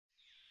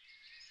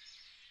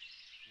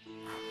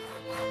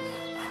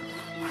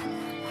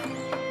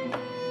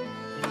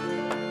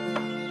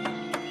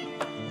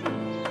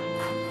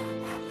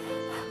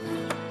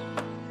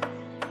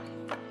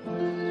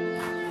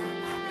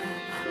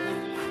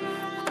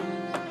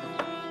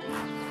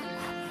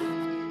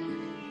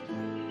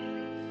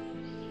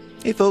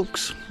Hey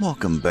folks,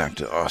 welcome back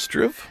to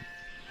Ostriv.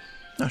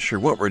 Not sure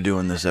what we're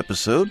doing this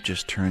episode,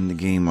 just turned the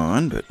game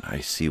on, but I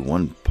see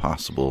one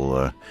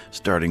possible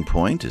starting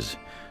point is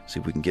see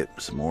if we can get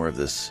some more of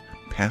this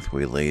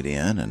pathway laid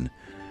in and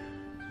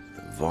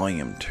the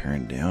volume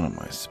turned down on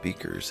my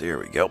speakers. There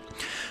we go.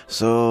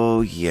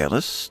 So yeah,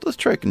 let's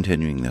try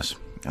continuing this.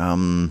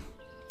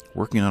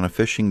 Working on a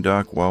fishing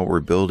dock while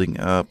we're building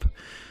up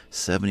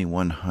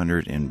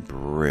 7,100 in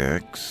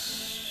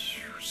bricks,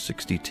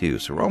 62,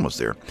 so we're almost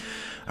there.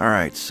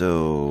 Alright,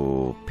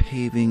 so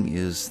paving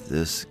is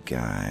this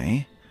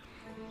guy,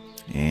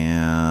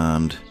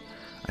 and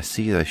I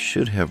see I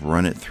should have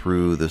run it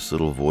through this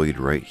little void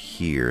right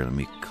here. Let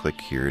me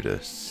click here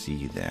to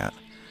see that.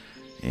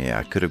 Yeah,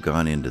 I could have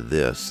gone into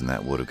this, and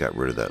that would have got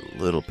rid of that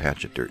little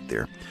patch of dirt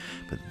there.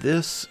 But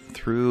this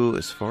through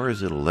as far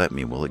as it'll let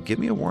me. Will it give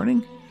me a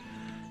warning?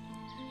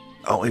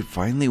 Oh, it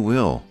finally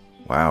will.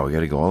 Wow, we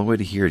got to go all the way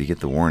to here to get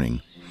the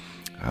warning.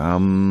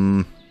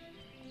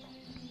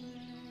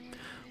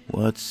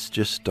 Let's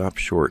just stop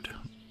short.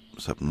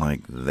 Something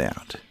like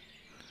that.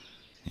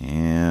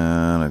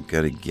 And I've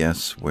got to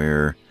guess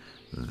where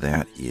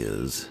that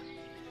is.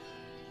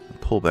 I'll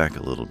pull back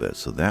a little bit.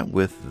 So that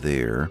width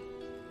there.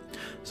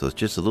 So it's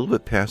just a little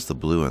bit past the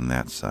blue on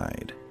that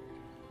side.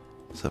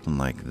 Something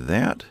like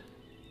that.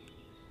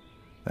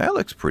 That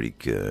looks pretty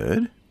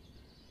good.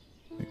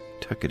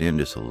 Tuck it in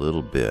just a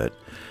little bit.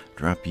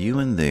 Drop you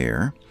in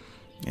there.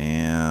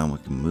 And we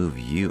can move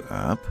you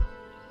up.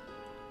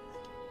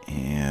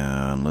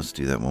 And let's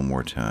do that one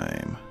more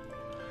time.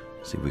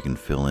 See if we can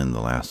fill in the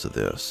last of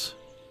this.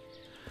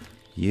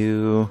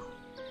 You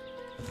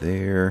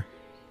there.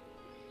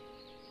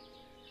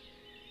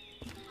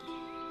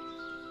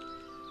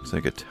 It's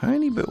like a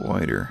tiny bit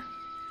wider.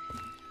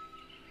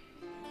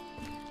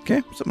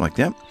 Okay, something like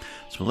that.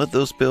 So we'll let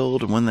those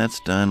build, and when that's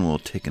done, we'll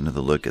take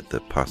another look at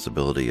the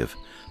possibility of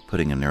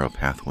putting a narrow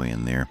pathway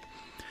in there.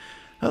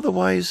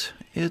 Otherwise,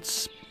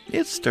 it's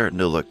starting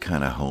to look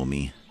kind of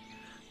homey.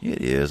 It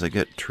is. I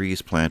got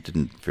trees planted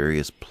in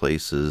various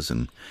places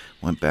and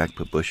went back,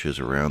 put bushes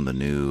around the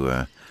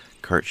new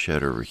cart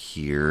shed over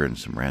here and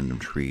some random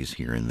trees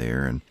here and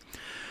there. And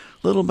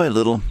little by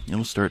little,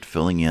 it'll start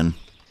filling in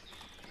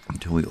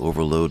until we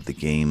overload the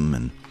game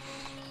and,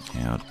 you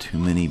know, too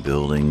many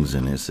buildings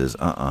and it says,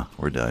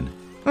 we're done.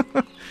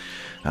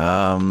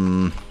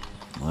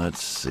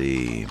 Let's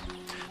see.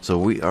 So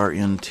we are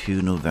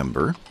into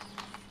November,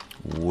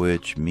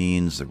 which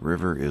means the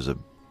river is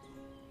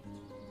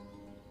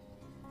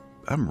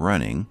I'm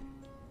running.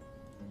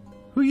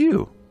 Who are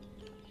you?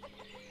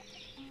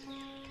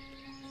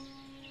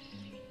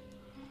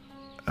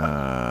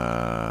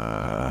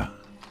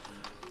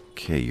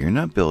 Okay, you're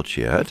not built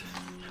yet.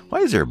 Why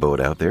is there a boat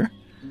out there?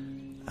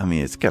 I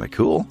mean, it's kind of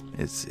cool.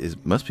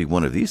 It must be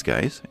one of these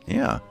guys.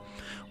 Yeah.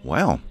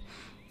 Wow.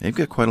 They've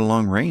got quite a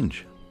long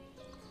range.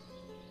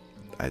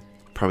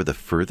 Probably the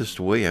furthest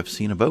away I've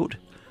seen a boat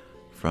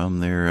from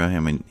there. I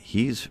mean,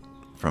 he's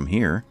from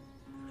here.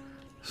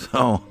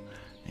 So...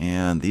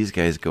 And these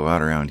guys go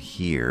out around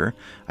here.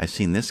 I've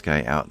seen this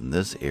guy out in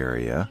this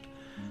area,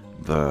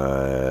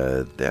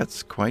 but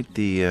that's quite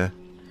the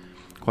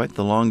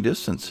long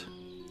distance.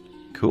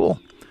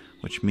 Cool.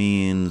 Which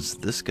means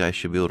this guy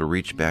should be able to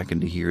reach back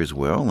into here as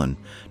well and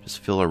just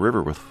fill our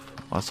river with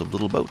lots of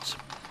little boats.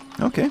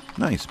 Okay,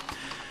 nice.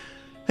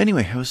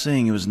 Anyway, I was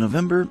saying it was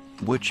November,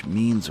 which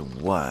means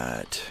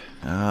what?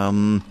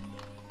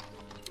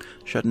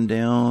 Shutting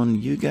down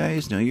you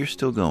guys? No, you're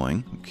still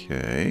going.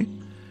 Okay.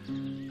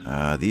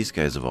 These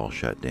guys have all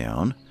shut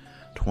down.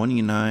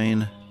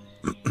 29,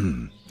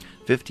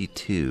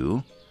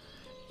 52,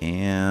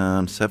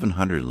 and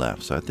 700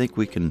 left. So I think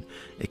we can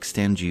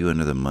extend you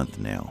another month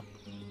now.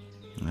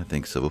 I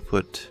think so. We'll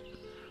put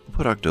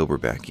October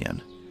back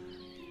in,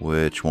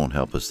 which won't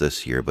help us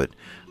this year, but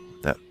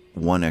that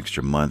one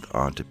extra month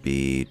ought to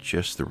be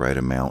just the right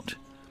amount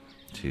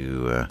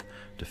to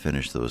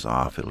finish those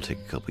off. It'll take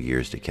a couple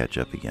years to catch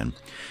up again.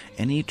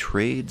 Any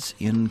trades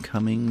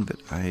incoming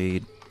that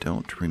I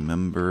don't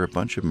remember? A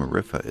bunch of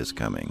Marifa is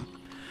coming.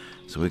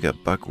 So we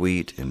got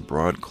buckwheat and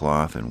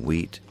broadcloth and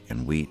wheat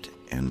and wheat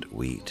and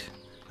wheat.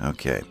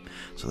 Okay,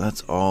 so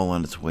that's all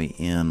on its way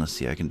in. Let's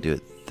see, I can do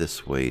it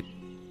this way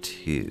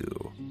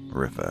too.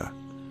 Marifa.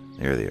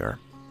 There they are.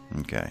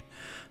 Okay,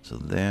 so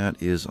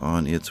that is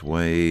on its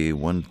way.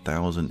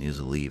 1,000 is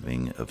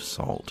leaving of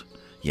salt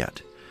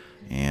yet.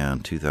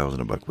 And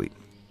 2,000 of buckwheat.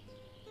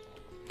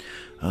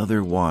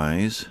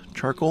 Otherwise,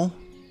 charcoal?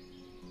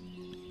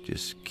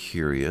 Just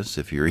curious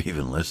if you're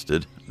even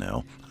listed.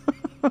 No.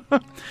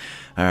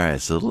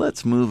 Alright, so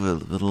let's move a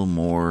little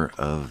more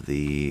of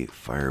the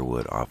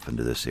firewood off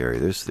into this area.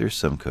 There's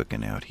some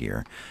cooking out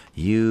here.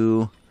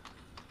 You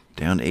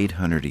down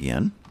 800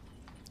 again.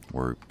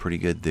 We're pretty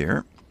good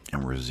there.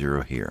 And we're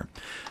 0 here.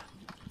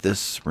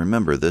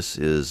 Remember, this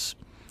is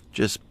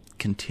just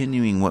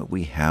continuing what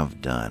we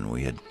have done.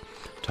 We had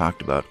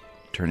talked about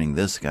turning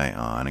this guy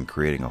on and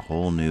creating a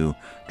whole new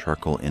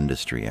charcoal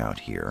industry out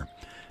here.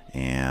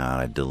 And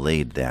I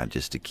delayed that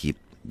just to keep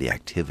the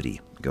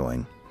activity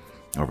going.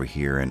 over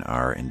here in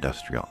our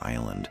industrial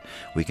island.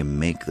 We can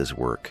make this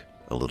work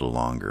a little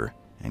longer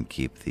and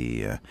keep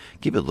it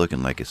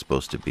looking like it's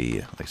supposed to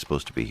be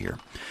here.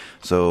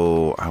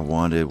 So I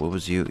wanted, what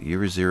was you? You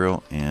were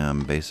 0,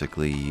 and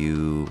basically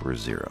you were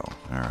 0.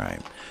 All right.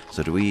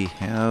 So do we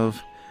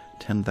have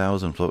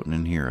 10,000 floating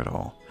in here at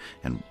all?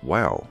 And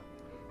wow,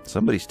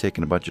 somebody's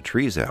taking a bunch of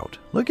trees out.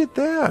 Look at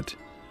that.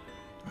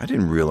 I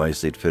didn't realize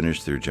they'd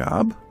finished their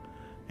job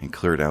and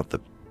cleared out the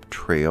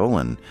trail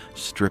and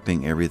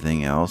stripping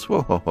everything else.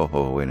 Whoa, whoa, whoa,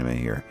 whoa, wait a minute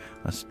here.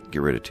 Let's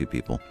get rid of 2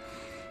 people.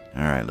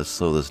 All right, let's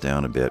slow this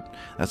down a bit.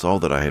 That's all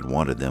that I had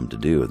wanted them to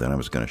do. Then I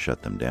was going to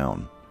shut them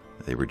down.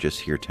 They were just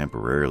here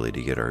temporarily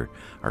to get our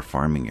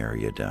farming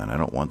area done. I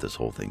don't want this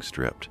whole thing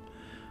stripped.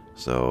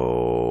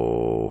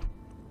 So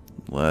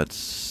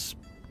let's,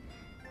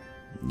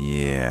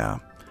 yeah,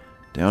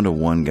 down to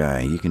 1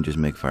 guy. You can just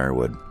make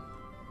firewood.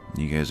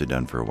 You guys are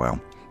done for a while,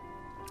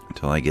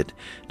 until I get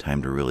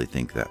time to really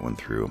think that one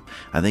through.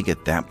 I think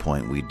at that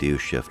point we do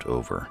shift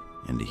over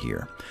into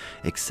here,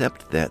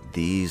 except that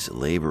these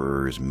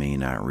laborers may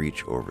not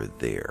reach over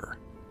there.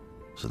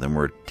 So then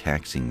we're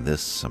taxing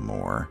this some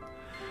more.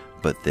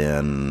 But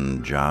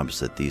then jobs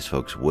that these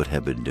folks would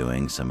have been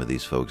doing, some of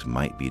these folks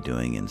might be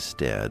doing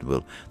instead.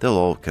 Well, they'll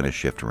all kind of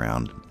shift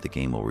around. The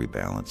game will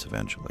rebalance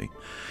eventually.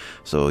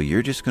 So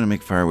you're just going to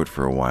make firewood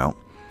for a while.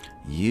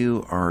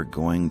 You are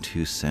going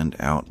to send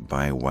out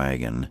by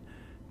wagon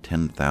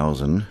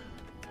 10,000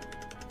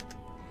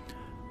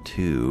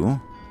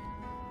 to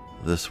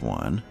this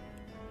one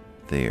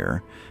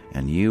there,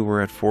 and you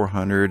were at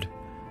 400,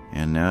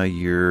 and now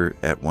you're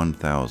at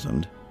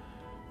 1,000.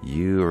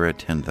 You are at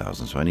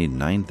 10,000, so I need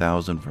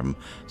 9,000 from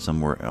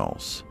somewhere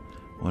else.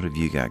 What have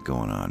you got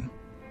going on?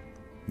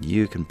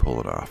 You can pull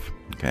it off.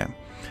 Okay,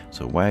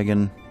 so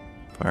wagon,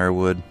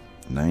 firewood,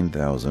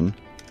 9,000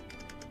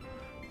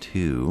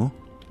 to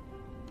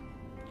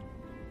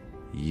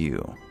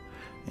you.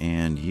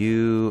 And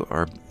you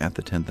are at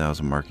the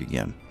 10,000 mark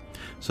again.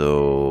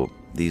 So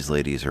these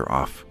ladies are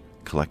off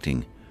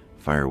collecting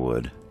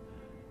firewood.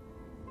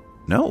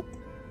 No,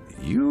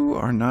 you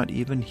are not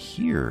even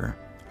here.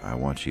 I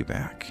want you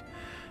back.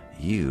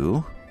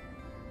 You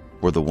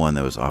were the one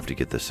that was off to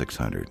get the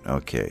 600.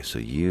 Okay, so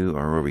you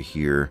are over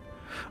here.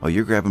 Oh,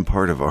 you're grabbing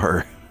part of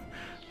our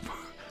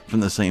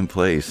from the same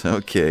place.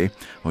 Okay.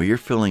 Well, you're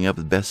filling up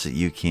the best that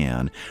you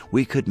can.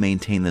 We could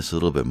maintain this a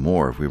little bit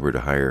more if we were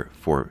to hire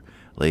 4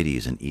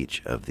 ladies in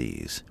each of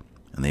these,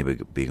 and they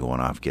would be going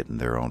off getting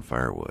their own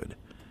firewood.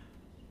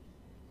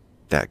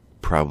 That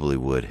probably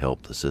would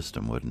help the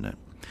system, wouldn't it?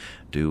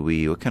 What do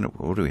we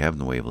have in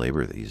the way of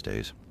labor these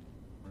days?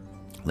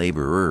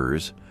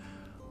 Laborers.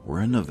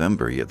 We're in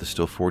November, yet there's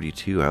still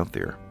 42 out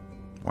there.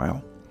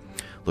 Wow.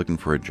 Looking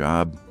for a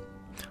job?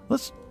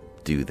 Let's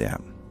do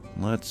that.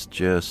 Let's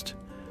just,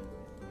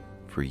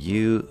 for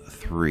you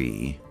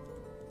 3,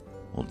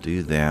 we'll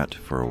do that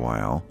for a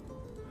while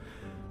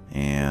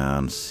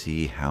and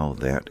see how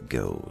that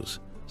goes.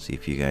 See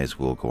if you guys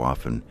will go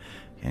off and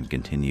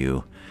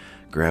continue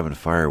grabbing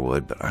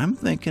firewood. But I'm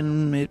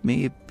thinking it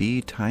may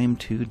be time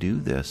to do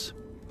this.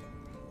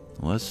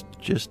 Let's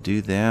just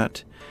do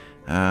that.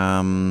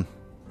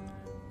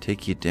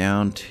 Take you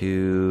down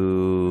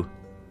to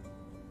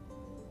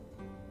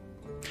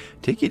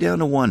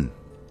 1.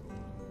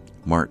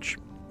 March,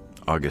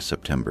 August,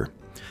 September.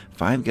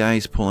 5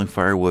 guys pulling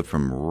firewood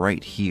from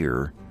right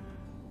here.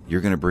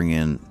 You're going to bring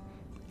in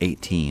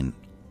 18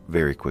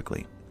 very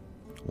quickly.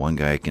 1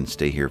 guy can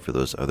stay here for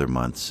those other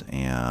months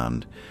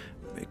and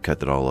cut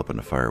that all up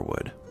into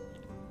firewood.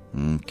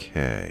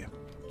 Okay.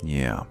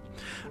 Yeah.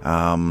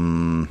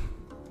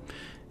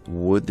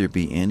 Would there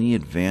be any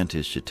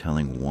advantage to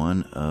telling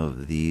one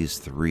of these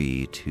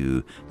 3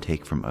 to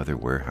take from other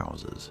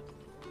warehouses?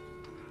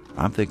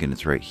 I'm thinking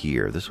it's right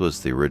here. This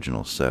was the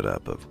original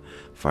setup of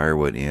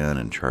firewood in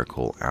and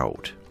charcoal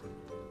out.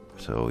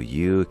 So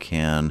you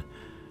can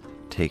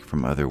take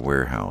from other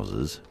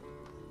warehouses.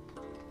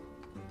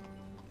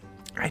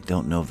 I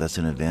don't know if that's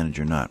an advantage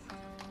or not.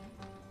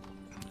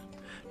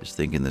 Just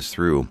thinking this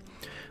through.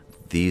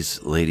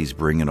 These ladies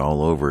bring it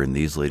all over, and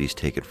these ladies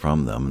take it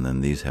from them, and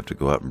then these have to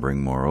go out and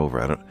bring more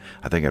over.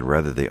 I think I'd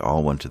rather they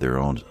all went to their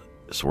own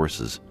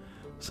sources.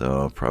 So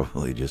I'll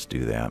probably just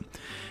do that.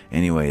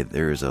 Anyway,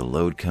 there's a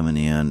load coming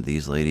in.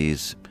 These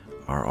ladies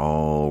are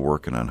all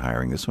working on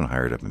hiring. This one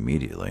hired up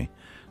immediately.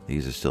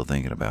 These are still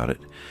thinking about it.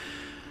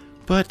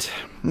 But,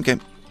 okay.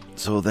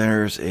 So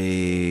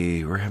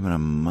we're having a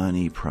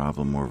money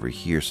problem over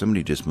here.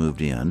 Somebody just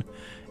moved in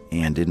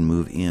and didn't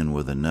move in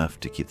with enough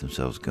to keep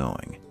themselves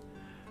going.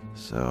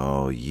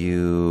 So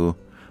you,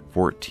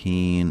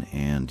 14,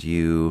 and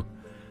you,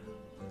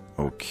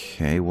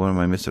 okay, what am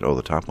I missing? Oh,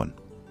 the top one.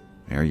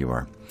 There you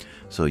are.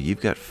 So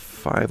you've got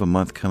 5 a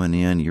month coming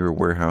in. You're a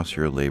warehouse,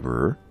 you're a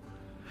laborer.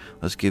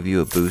 Let's give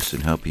you a boost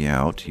and help you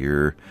out.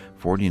 You're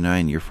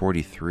 49, you're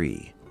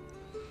 43.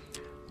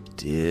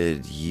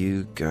 Did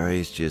you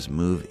guys just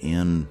move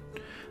in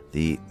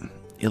the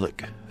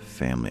Illick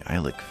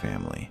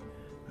family?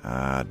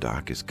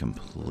 Dock is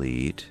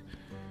complete.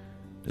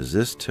 Does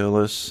this tell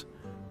us?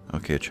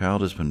 Okay, a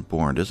child has been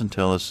born. Doesn't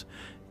tell us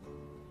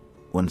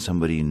when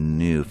somebody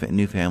new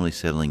family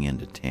settling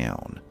into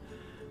town.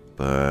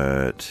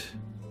 But,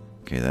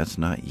 okay, that's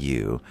not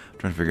you. I'm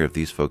trying to figure out if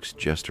these folks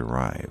just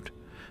arrived.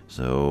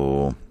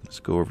 So, let's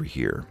go over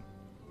here.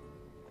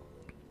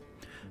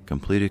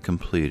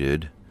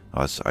 Completed.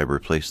 I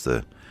replaced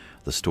the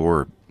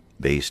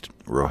store-based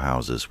row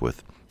houses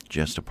with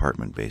just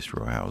apartment-based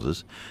row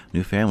houses.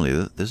 New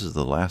family. This is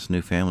the last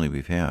new family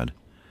we've had.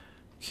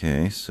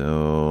 Okay,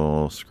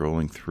 so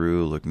scrolling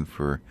through, looking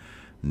for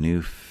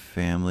new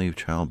family.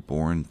 Child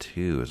born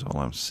 2 is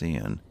all I'm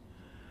seeing.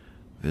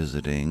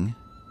 Visiting.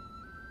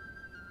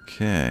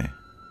 Okay.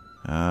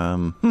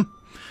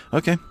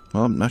 Okay,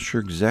 well, I'm not sure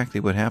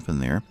exactly what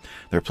happened there.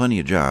 There are plenty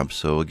of jobs,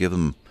 so we'll give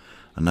them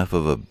enough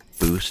of a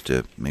boost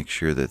to make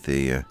sure that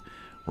they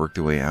work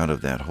their way out of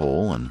that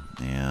hole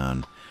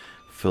and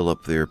fill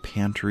up their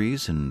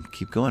pantries and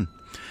keep going.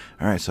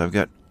 All right, so I've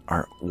got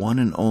our one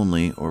and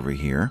only over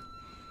here.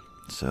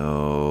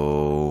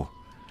 So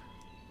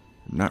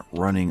I'm not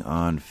running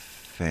on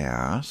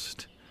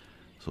fast.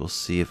 So we'll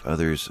see if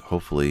others,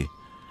 hopefully,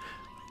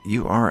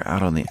 you are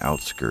out on the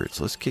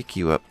outskirts. Let's kick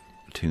you up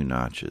 2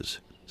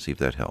 notches. See if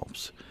that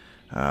helps.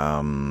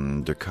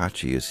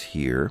 Durkachi is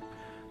here.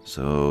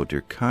 So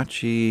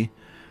Durkachi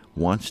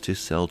wants to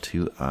sell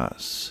to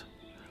us.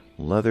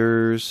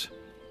 Leathers,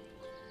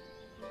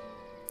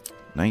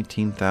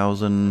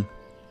 19,000.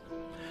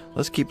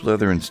 Let's keep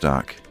leather in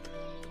stock.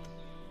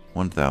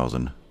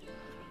 1,000.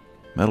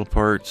 Metal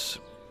parts,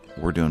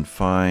 we're doing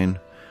fine.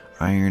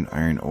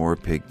 Iron ore,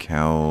 pig,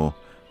 cow,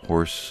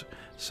 horse,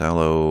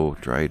 sallow,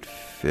 dried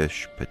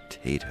fish,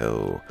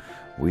 potato.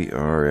 We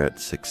are at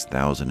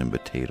 6,000 in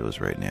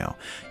potatoes right now.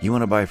 You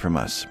want to buy from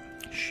us?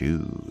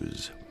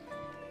 Shoes.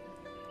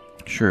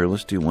 Sure,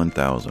 let's do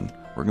 1,000.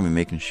 We're going to be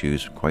making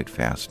shoes quite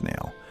fast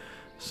now.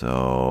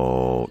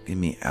 So, get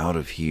me out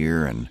of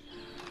here and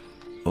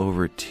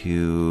over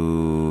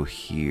to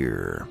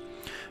here.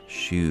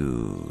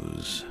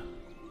 Shoes.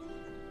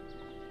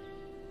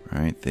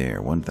 Right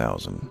there,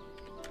 1,000.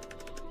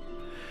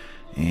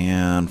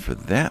 And for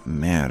that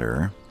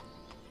matter,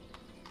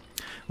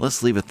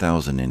 let's leave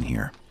 1,000 in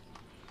here.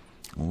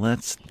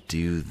 Let's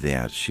do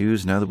that.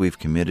 Shoes, now that we've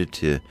committed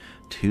to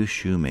 2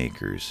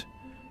 shoemakers.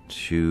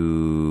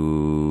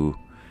 2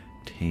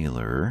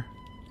 tailor.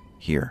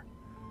 Here.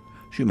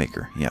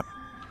 Shoemaker, yep.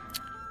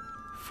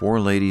 4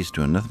 ladies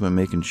doing nothing but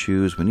making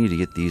shoes. We need to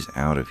get these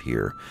out of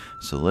here.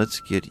 So let's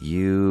get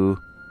you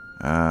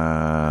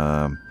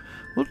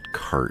what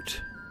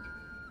cart?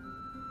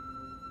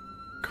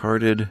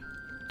 Carted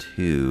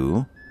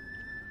 2.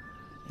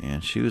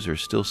 And shoes are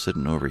still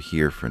sitting over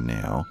here for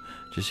now,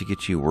 just to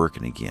get you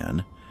working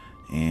again.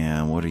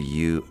 And what are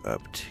you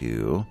up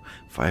to?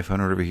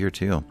 500 over here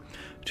too.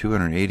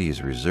 280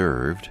 is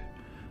reserved.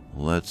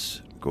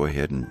 Let's go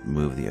ahead and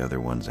move the other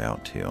ones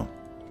out too.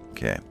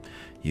 Okay,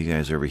 you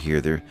guys over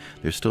here, they're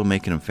still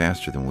making them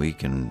faster than we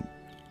can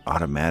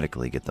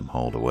automatically get them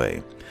hauled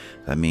away.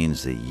 That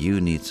means that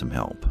you need some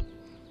help,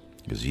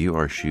 because you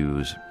are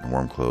shoes and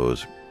warm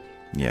clothes.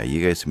 Yeah,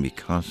 you guys can be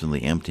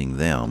constantly emptying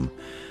them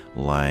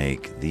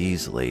like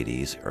these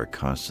ladies are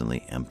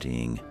constantly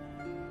emptying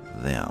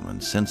them.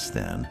 And since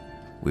then,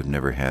 we've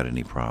never had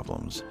any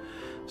problems.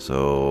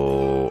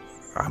 So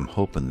I'm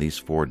hoping these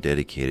 4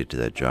 dedicated to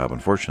that job.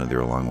 Unfortunately,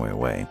 they're a long way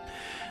away,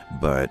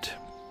 but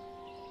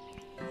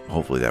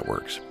hopefully that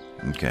works.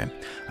 Okay,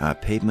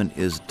 pavement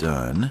is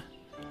done,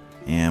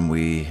 and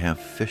we have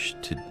fish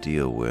to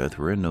deal with.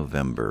 We're in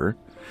November.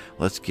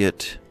 Let's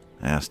get...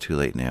 it's too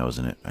late now,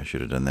 isn't it? I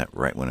should have done that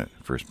right when it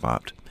first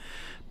popped.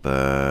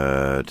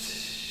 But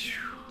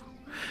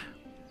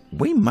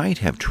we might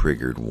have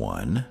triggered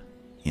one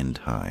in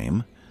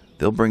time.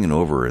 They'll bring it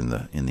over in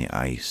the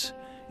ice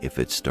if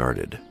it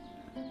started.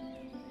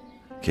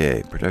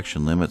 Okay,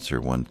 production limits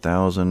are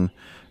 1,000.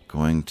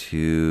 Going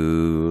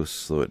to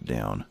slow it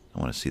down. I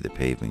want to see the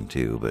paving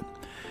too, but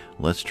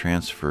let's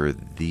transfer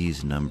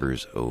these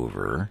numbers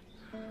over.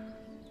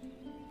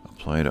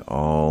 Apply to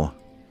all.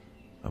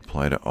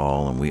 Apply to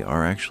all, and we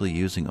are actually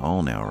using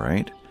all now,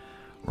 right?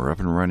 We're up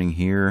and running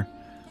here.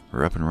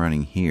 We're up and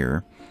running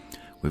here.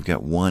 We've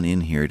got 1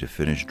 in here to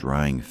finish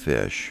drying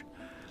fish,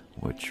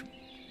 which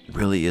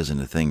really isn't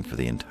a thing for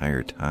the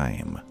entire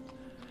time.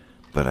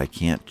 But I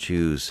can't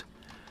choose.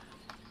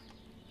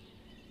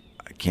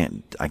 I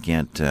can't,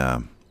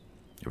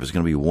 if it's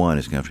going to be 1,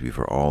 it's going to have to be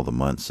for all the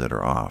months that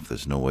are off.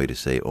 There's no way to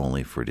say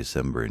only for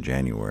December and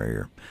January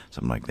or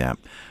something like that.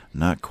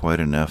 Not quite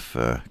enough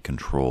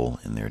control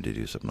in there to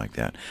do something like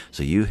that.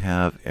 So you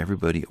have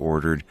everybody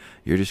ordered.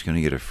 You're just going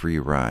to get a free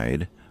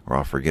ride, or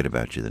I'll forget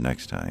about you the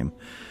next time.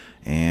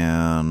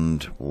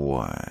 And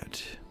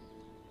what?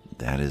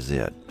 That is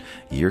it.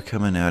 You're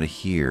coming out of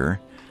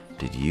here.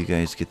 Did you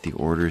guys get the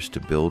orders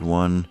to build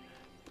one?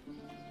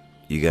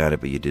 You got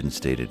it, but you didn't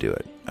stay to do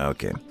it.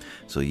 Okay,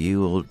 so you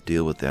will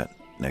deal with that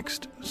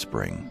next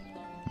spring.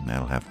 And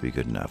that'll have to be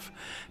good enough.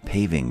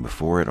 Paving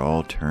before it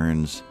all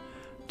turns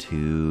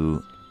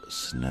to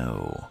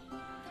snow.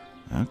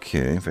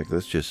 Okay, in fact,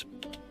 let's just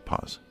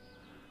pause.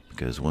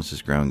 Because once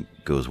this ground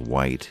goes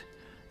white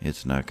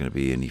it's not going to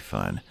be any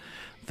fun.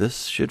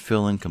 This should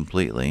fill in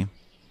completely.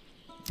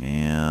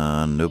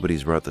 And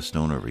nobody's brought the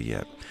stone over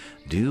yet.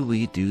 Do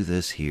we do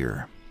this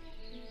here?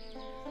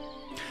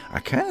 I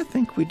kind of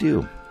think we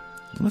do.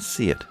 Let's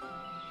see it.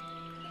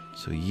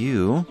 So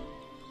you...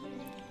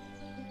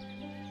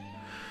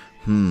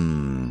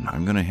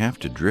 I'm going to have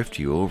to drift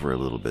you over a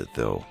little bit,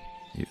 though.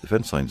 The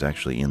fence line's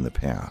actually in the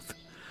path.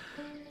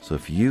 So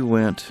if you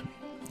went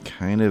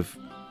kind of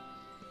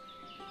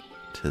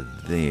to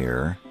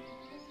there...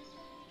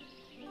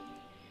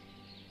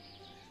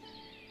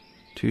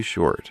 Too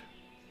short.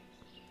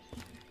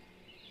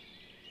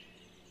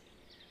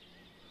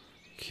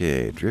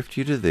 Okay, drift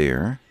you to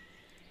there.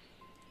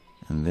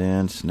 And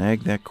then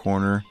snag that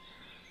corner.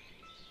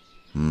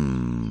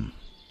 I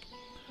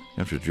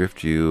have to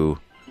drift you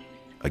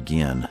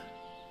again.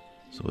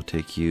 So we'll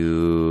take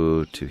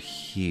you to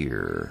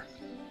here.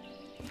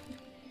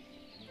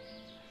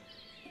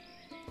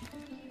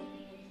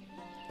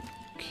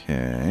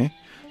 Okay.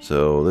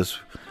 So this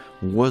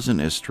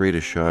wasn't as straight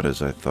a shot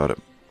as I thought it,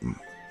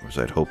 as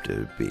I'd hoped it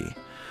would be.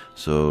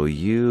 So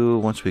you,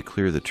 once we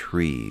clear the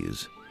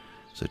trees,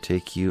 so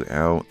take you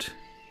out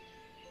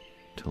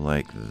to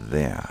like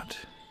that.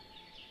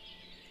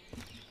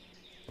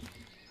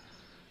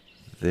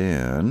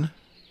 Then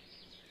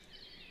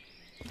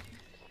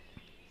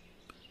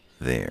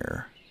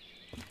there.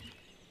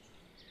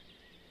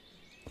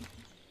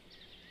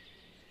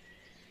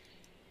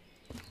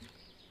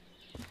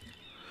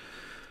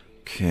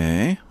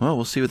 Okay, well,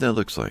 we'll see what that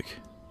looks like.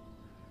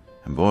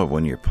 And boy,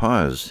 when you're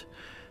paused,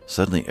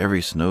 suddenly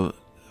every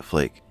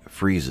snowflake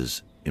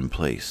freezes in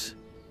place.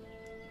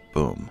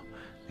 Boom.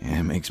 And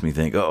it makes me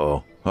think,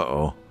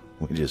 uh-oh,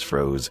 we just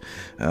froze.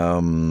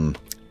 2.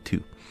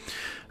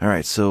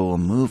 Alright, so we'll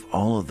move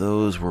all of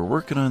those. We're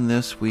working on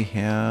this. We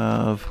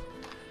have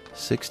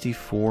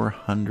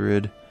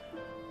 6,400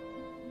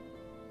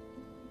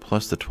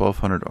 plus the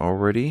 1,200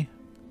 already.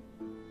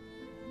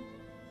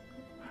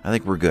 I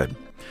think we're good.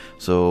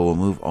 So we'll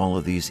move all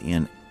of these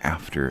in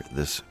after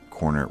this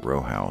corner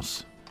row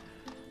house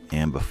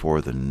and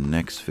before the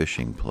next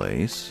fishing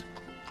place.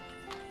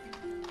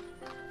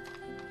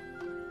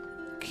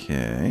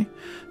 Okay.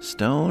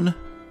 Stone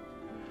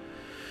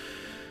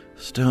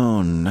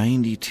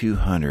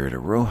 9,200. A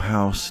row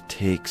house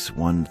takes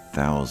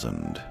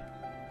 1,000.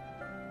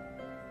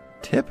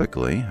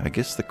 Typically, I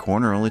guess the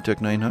corner only took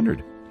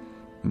 900.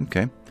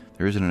 Okay.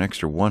 There isn't an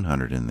extra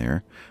 100 in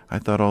there. I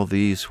thought all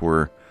these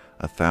were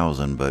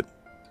 1,000, but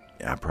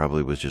I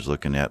probably was just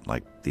looking at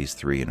like these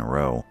 3 in a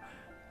row,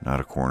 not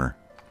a corner.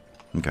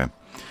 Okay.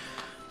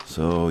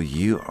 So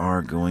you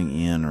are going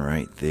in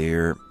right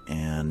there,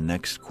 and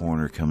next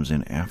corner comes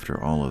in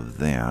after all of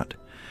that.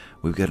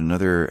 We've got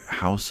another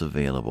house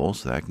available,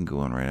 so that can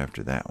go in right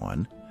after that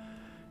one.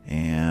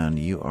 And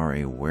you are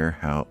a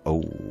warehouse.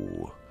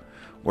 Oh,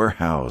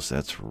 warehouse.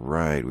 That's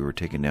right. We were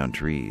taking down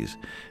trees,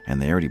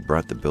 and they already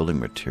brought the building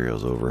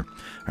materials over.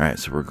 All right,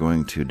 so we're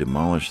going to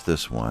demolish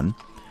this one,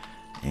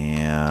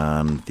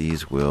 and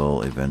these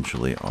will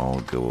eventually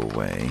all go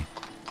away.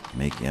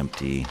 Make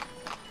empty.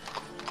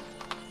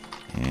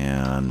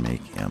 And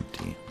make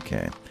empty.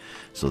 Okay,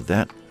 so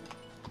that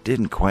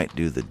didn't quite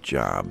do the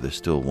job. There's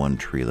still one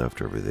tree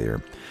left over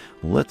there.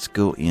 Let's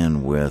go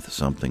in with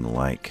something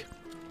like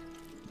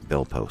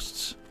bell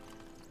posts.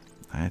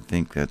 I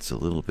think that's a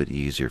little bit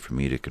easier for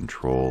me to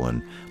control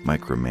and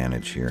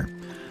micromanage here.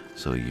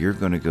 So you're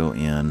going to go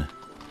in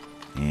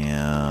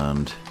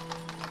and...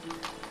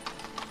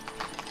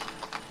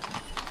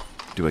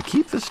 do I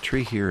keep this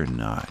tree here or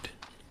not?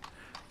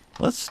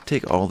 Let's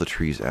take all the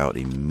trees out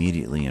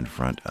immediately in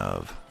front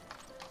of,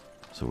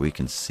 so we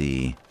can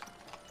see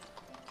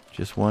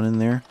just one in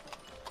there.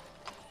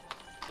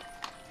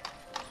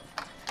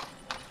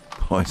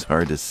 Boy, it's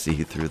hard to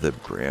see through the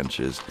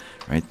branches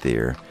right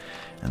there.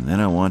 And then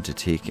I want to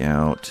take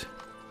out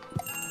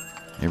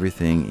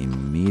everything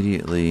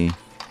immediately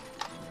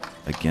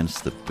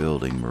against the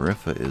building.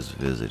 Mariffa is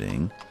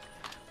visiting.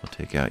 We'll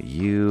take out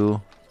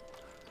you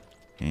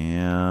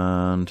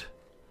and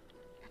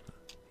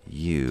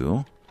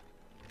you.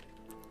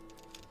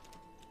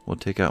 We'll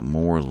take out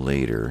more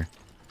later,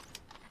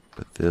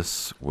 but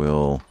this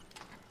will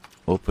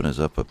open us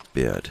up a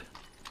bit.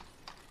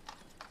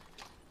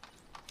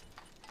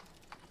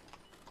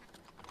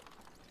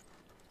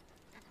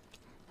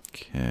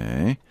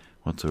 Okay,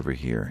 what's over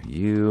here?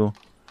 You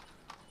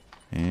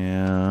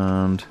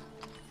and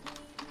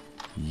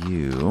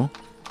you.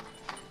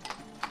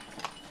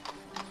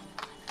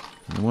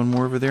 Is there one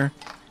more over there?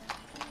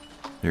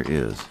 There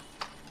is.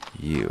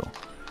 You.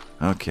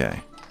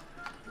 Okay.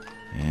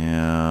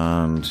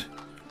 And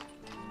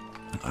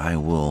I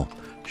will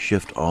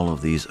shift all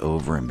of these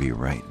over and be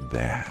right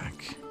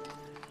back.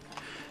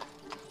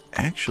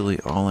 Actually,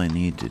 all I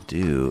need to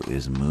do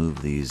is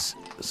move these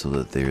so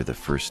that they're the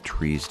first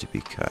trees to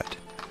be cut.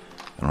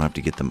 I don't have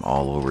to get them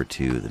all over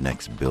to the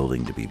next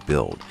building to be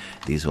built.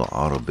 These will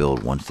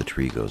auto-build once the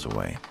tree goes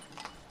away.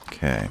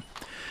 Okay.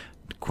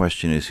 The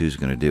question is, who's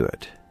going to do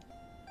it?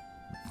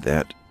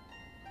 That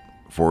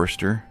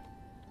forester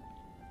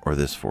or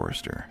this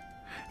forester?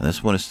 And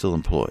this one is still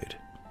employed.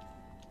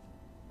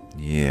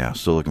 Yeah,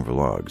 still looking for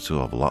logs. Still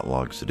have a lot of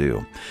logs to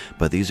do.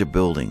 But these are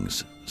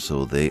buildings,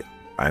 so they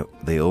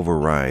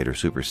override or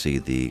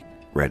supersede the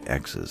red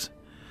X's.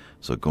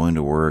 So going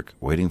to work,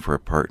 waiting for a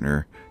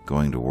partner,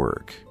 going to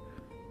work.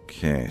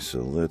 Okay,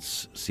 so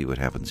let's see what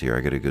happens here. I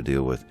got to go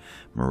deal with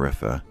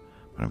Marifa,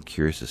 but I'm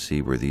curious to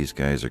see where these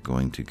guys are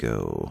going to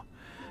go.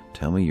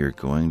 Tell me you're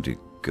going to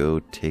go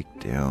take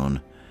down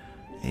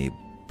a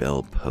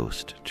bell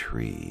post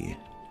tree.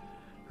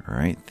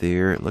 Right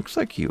there. It looks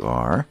like you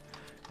are.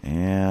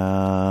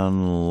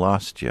 And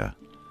lost ya.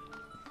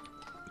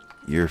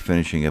 You're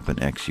finishing up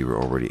an X you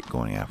were already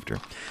going after.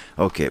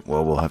 Okay,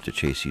 well, we'll have to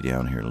chase you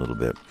down here a little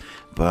bit.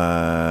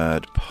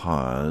 But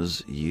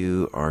pause.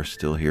 You are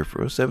still here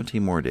for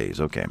 17 more days.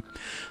 Okay.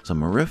 So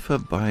Marifa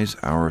buys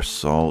our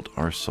salt.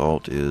 Our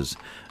salt is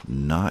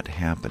not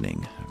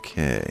happening.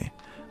 Okay.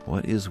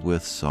 What is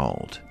with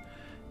salt?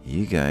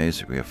 You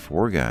guys, we have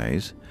 4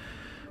 guys.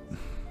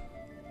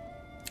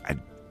 I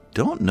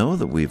don't know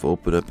that we've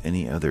opened up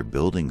any other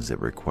buildings that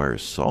require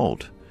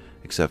salt,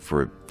 except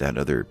for that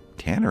other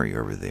tannery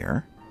over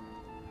there.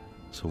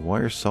 So why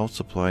are salt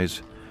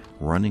supplies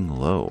running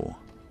low?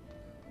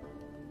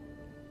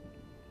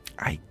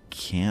 I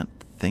can't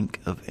think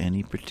of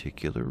any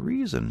particular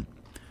reason.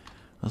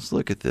 Let's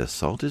look at this.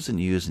 Salt isn't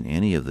used in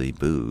any of the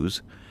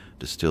booze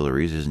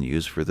distilleries, isn't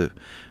used for the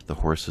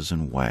horses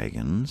and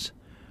wagons.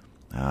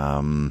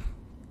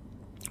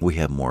 We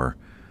have more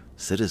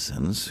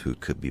citizens who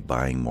could be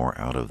buying more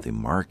out of the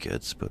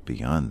markets, but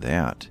beyond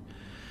that,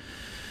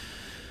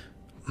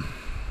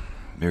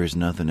 there's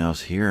nothing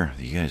else here.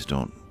 You guys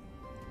don't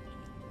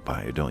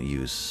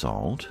use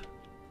salt.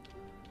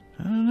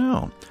 I don't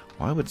know.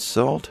 Why would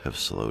salt have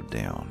slowed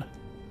down?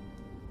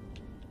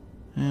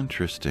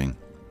 Interesting.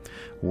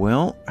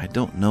 Well, I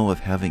don't know if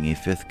having a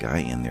 5th guy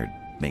in there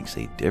makes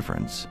a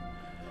difference.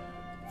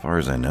 As far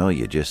as I know,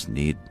 you just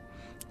need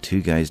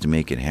 2 guys to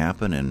make it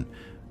happen,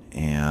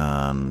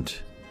 and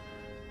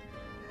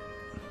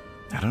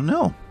I don't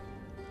know.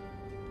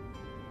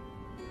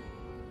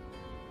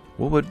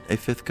 What would a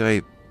 5th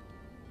guy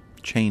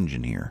change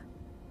in here?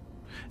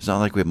 It's not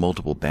like we have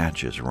multiple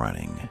batches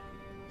running.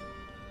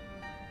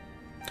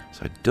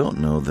 So I don't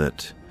know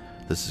that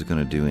this is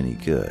going to do any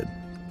good.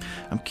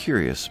 I'm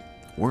curious,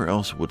 where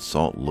else would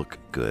salt look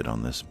good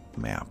on this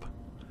map?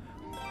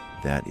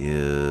 That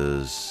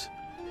is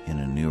in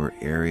a newer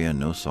area.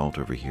 No salt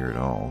over here at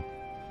all.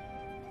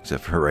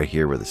 Except for right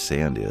here where the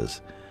sand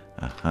is.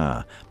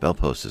 Aha. Bell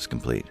post is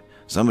complete.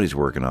 Somebody's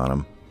working on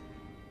them.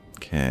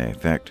 Okay, in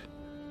fact,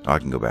 I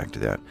can go back to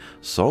that.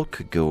 Salt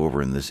could go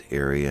over in this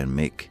area and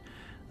make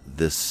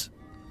this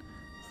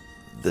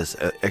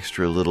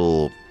extra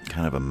little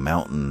kind of a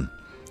mountain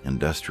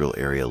industrial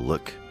area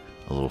look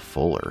a little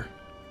fuller.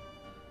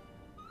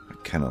 I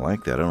kind of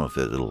like that. I don't know if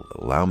it'll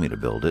allow me to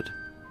build it.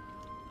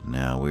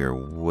 Now we are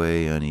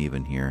way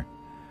uneven here.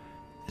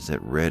 Is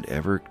that red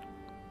ever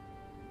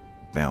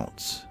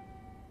bounce?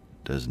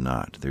 Does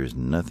not. There's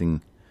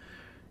nothing,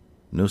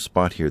 no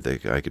spot here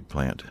that I could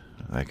plant.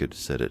 I could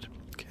set it.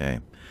 Okay.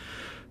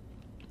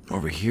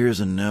 Over here is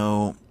a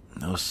no.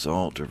 No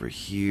salt over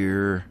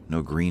here.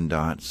 No green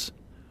dots.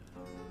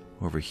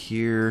 Over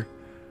here,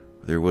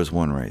 there was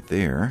one right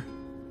there.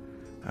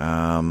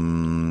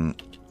 I'm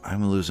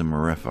losing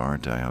Marifa,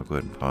 aren't I? I'll go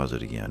ahead and pause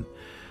it again.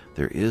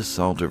 There is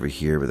salt over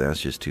here, but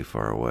that's just too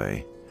far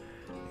away.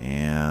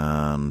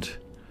 And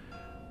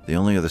the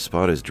only other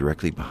spot is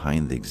directly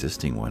behind the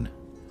existing one,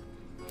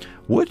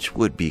 which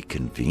would be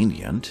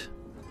convenient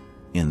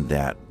in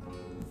that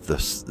the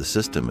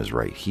system is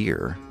right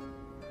here.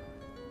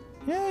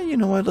 Yeah, you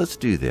know what? Let's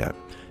do that.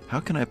 How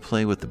can I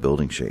play with the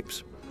building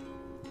shapes?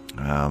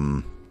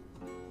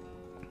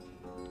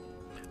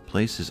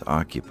 Place is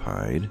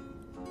occupied.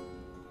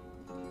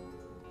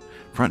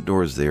 Front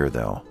door is there,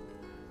 though.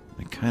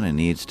 It kind of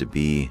needs to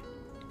be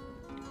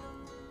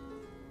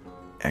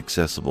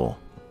accessible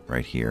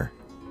right here.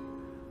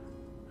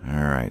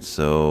 Alright,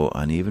 so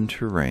uneven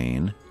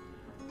terrain.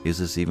 Is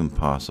this even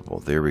possible?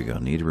 There we go.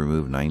 Need to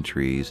remove 9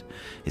 trees.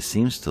 It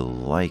seems to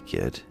like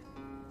it.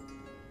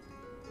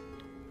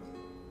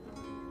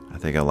 I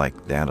think I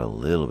like that a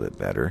little bit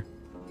better.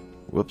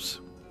 Whoops.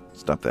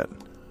 Stop that.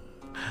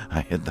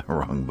 I hit the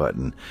wrong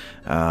button.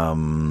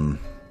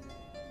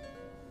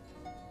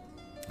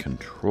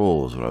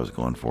 Control is what I was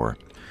going for.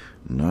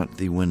 Not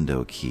the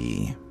window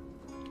key.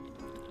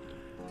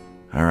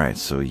 Alright,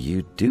 so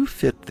you do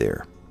fit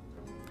there.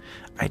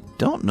 I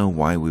don't know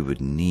why we would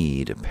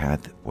need a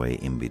pathway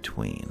in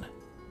between.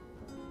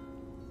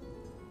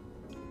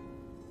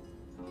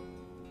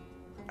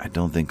 I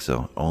don't think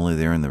so. Only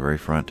there in the very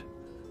front.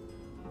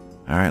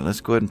 Alright,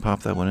 let's go ahead and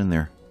pop that one in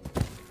there.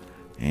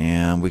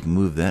 And we can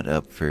move that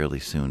up fairly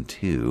soon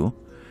too.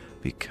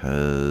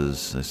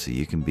 Because, let's see,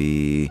 you can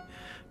be...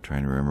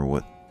 trying to remember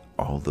what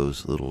all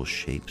those little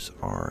shapes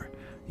are.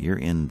 You're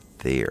in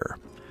there.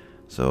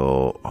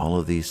 So all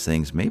of these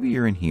things, maybe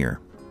you're in here.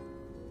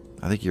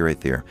 I think you're right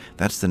there.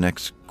 That's the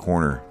next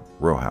corner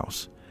row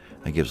house.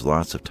 That gives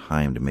lots of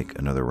time to make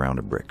another round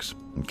of bricks.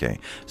 Okay,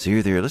 so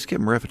you're there. Let's get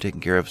Marifa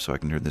taken care of so I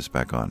can turn this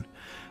back on.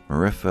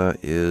 Marifa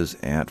is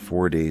at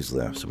 4 days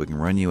left, so we can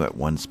run you at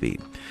 1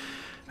 speed.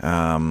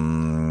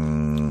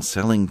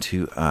 Selling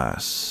to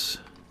us.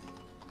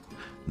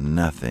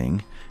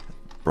 Nothing.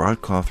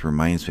 Broadcloth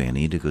reminds me I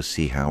need to go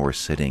see how we're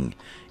sitting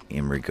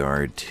in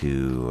regard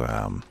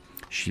to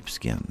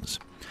sheepskins.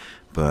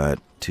 But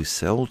to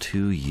sell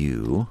to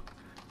you,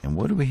 and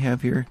what do we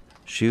have here?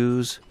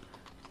 Shoes,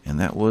 and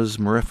that was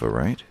Marifa,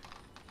 right?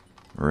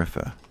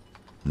 Marifa.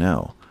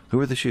 No. Who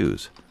are the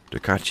shoes?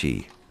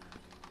 Dukachi.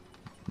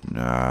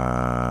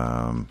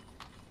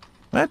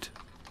 What?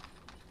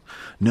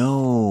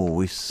 No,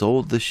 we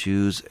sold the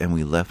shoes and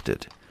we left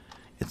it.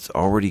 It's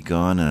already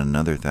gone and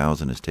another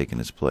 1,000 has taken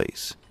its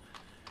place.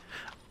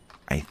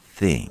 I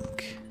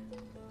think.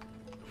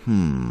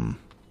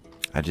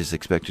 I just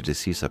expected to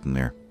see something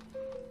there.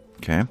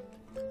 Okay.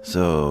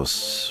 So,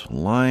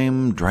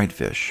 slime dried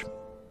fish.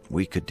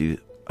 We could do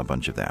a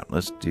bunch of that.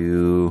 Let's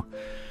do...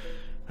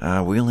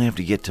 we only have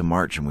to get to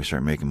March and we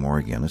start making more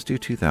again. Let's do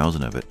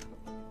 2,000 of it.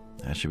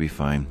 That should be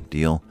fine.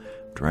 Deal.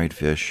 Dried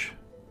fish.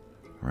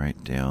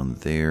 Right down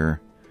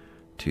there.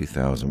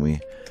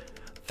 2,000.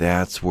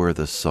 That's where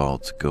the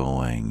salt's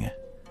going.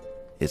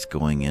 It's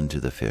going into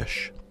the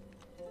fish.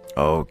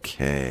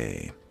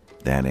 Okay.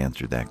 That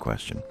answered that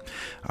question.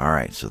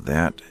 Alright, so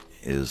that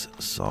is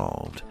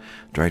solved.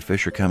 Dried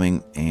fish are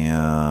coming,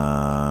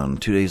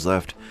 and 2 days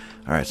left.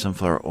 Alright,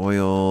 sunflower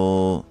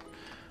oil.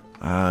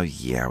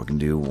 Yeah, we can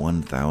do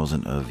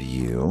 1,000 of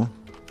you.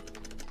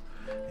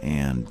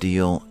 And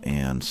deal,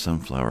 and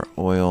sunflower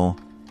oil.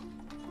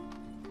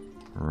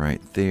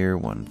 Right there,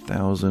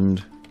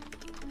 1,000.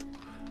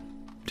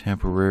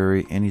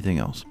 Temporary, anything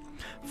else?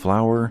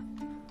 Flour,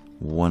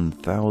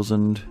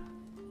 1,000.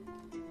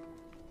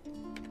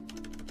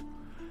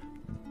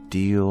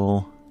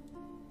 Deal.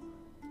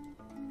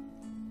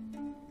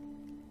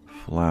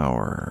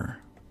 Flour.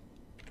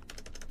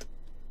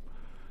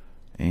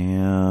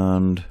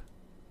 And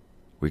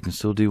we can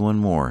still do one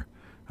more.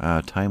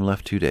 Time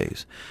left 2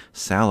 days.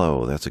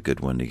 Sallow, that's a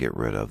good one to get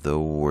rid of,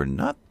 though we're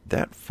not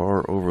that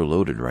far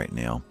overloaded right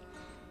now.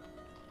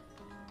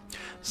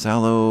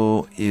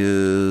 Sallow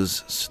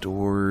is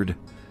stored.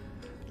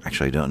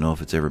 Actually, I don't know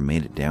if it's ever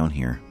made it down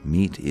here.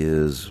 Meat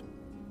is,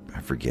 I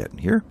forget,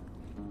 here?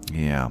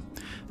 Yeah.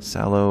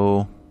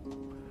 Sallow,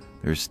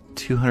 there's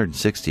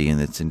 260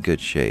 and it's in good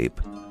shape.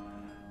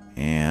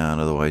 And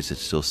otherwise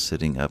it's still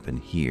sitting up in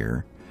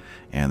here.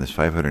 And there's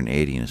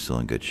 580 and it's still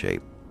in good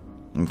shape.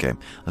 Okay,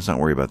 let's not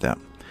worry about that.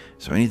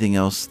 So anything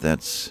else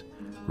that's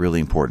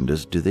really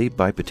important? Do they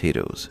buy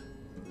potatoes?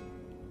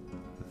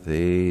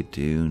 They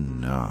do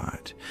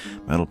not.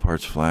 Metal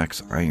parts,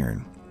 flax,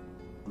 iron.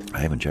 I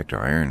haven't checked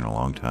our iron in a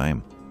long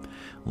time.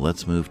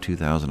 Let's move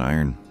 2,000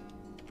 iron.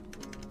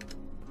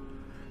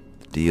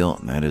 Deal,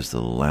 and that is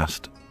the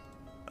last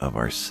of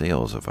our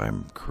sales if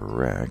I'm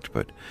correct.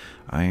 But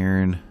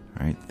iron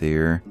right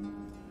there,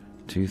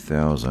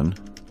 2,000.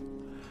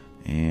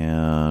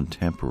 And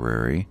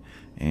temporary.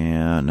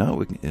 And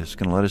no, it's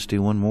going to let us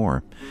do one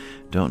more.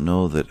 Don't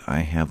know that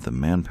I have the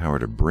manpower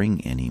to bring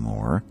any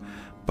more.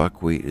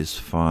 Buckwheat is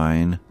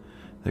fine.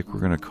 I think we're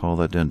going to call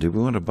that done. Do we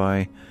want to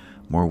buy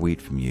more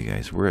wheat from you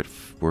guys? We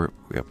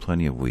got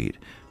plenty of wheat.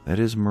 That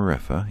is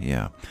Marifa,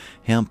 yeah.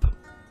 Hemp,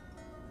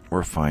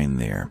 we're fine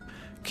there.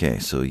 Okay,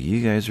 so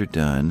you guys are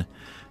done.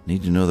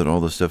 Need to know that all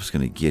the stuff is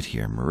going to get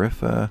here.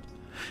 Marifa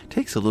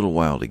takes a little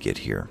while to get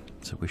here,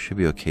 so we should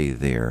be okay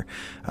there.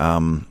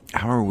 How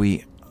are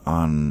we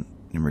on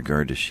in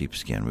regard to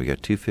sheepskin? We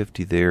got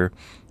 250 there,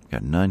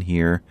 got none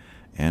here,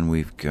 and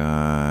we've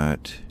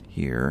got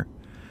here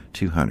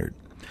 200.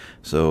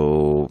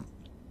 So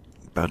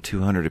about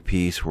 200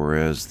 apiece,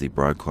 whereas the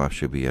broadcloth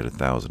should be at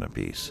 1,000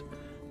 apiece.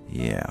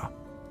 Yeah.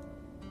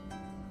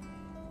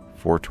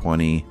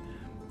 420,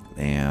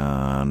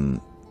 and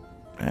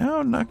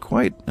not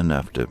quite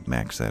enough to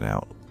max that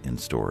out in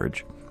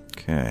storage.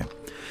 Okay.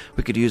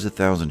 We could use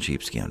 1,000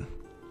 sheepskin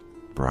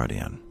brought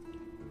in.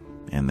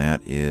 And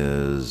that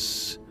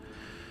is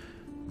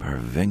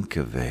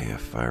Barvenkave,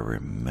 if I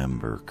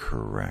remember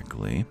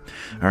correctly.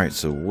 Alright,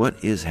 so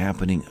what is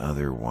happening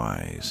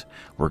otherwise?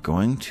 We're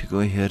going to go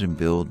ahead and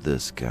build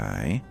this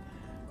guy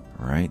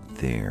right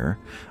there.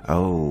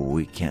 Oh,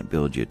 we can't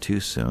build you too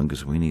soon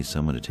because we need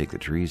someone to take the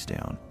trees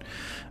down.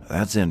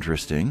 That's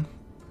interesting.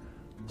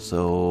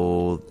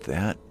 So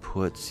that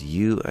puts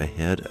you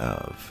ahead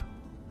of.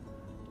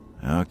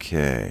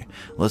 Okay,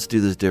 let's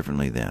do this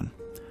differently then.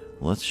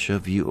 Let's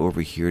shove you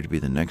over here to be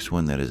the next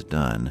one that is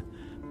done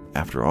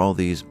after all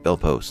these bell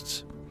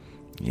posts.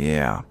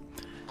 Yeah,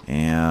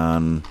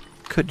 and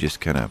could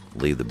just kind of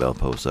leave the bell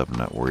posts up and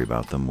not worry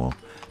about them. We'll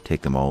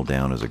take them all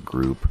down as a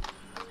group.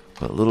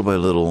 But little by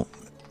little,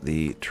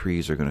 the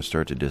trees are going to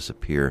start to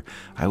disappear.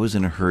 I was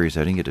in a hurry,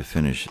 so I didn't get to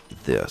finish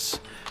this.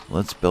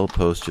 Let's bell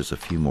post just a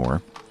few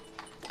more.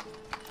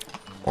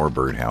 Or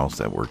birdhouse,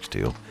 that works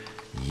too.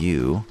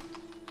 You,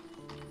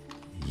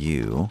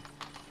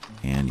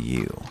 and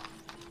you.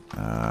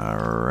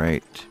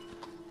 Alright.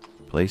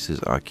 Place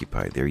is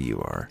occupied. There you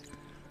are.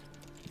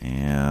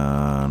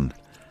 And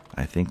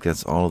I think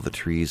that's all of the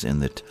trees in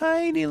the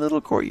tiny little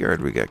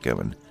courtyard we got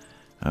coming.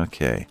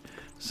 Okay,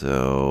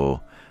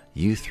 so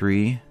you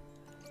three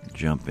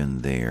jump in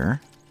there.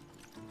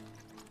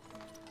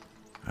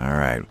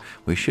 Alright,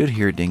 we should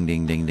hear ding,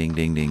 ding, ding, ding,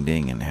 ding, ding,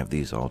 ding, and have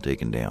these all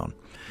taken down.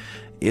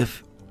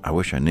 I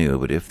wish I knew,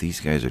 but if these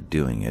guys are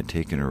doing it,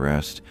 taking a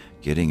rest,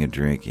 getting a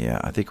drink, yeah,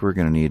 I think we're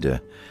going to need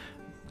to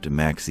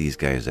max these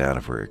guys out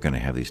if we're going to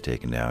have these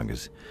taken down,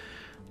 because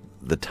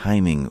the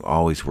timing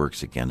always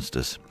works against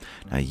us.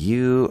 Now,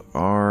 you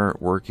are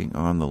working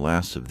on the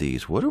last of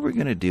these. What are we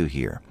going to do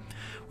here?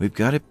 We've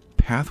got a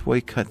pathway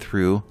cut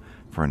through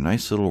for a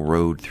nice little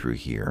road through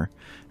here,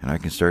 and I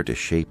can start to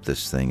shape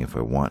this thing if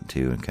I want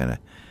to and kind of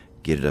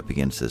get it up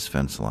against this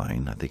fence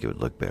line. I think it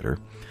would look better.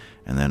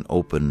 And then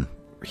open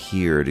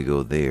here to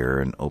go there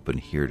and open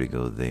here to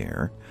go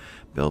there.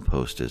 Bell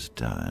post is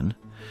done.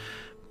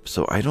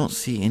 So I don't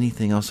see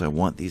anything else I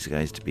want these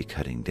guys to be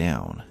cutting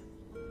down.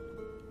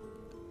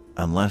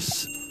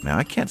 Unless, now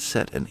I can't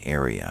set an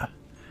area.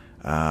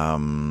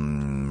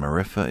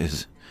 Marifa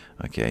is,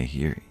 okay,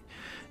 here.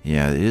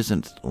 Yeah, it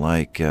isn't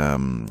like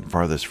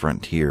Farthest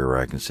Frontier where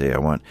I can say I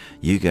want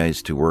you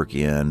guys to work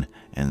in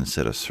and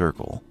set a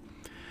circle.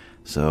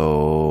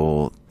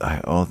 So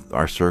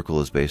our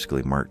circle is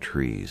basically marked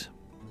trees.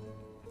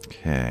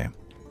 Okay.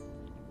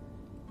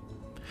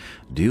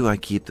 Do I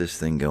keep this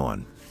thing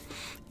going?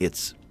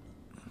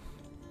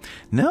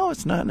 No,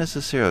 it's not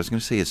necessary. I was going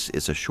to say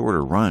it's a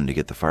shorter run to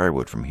get the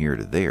firewood from here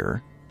to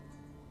there.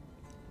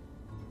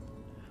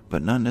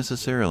 But not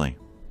necessarily.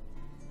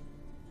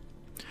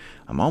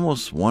 I'm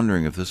almost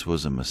wondering if this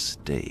was a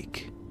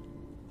mistake.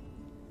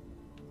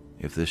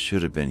 If this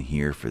should have been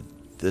here for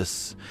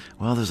this.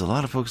 Well, there's a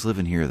lot of folks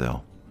living here,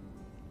 though.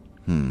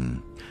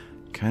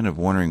 Kind of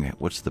wondering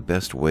what's the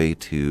best way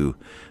to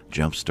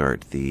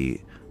jumpstart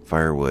the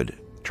firewood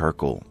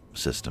charcoal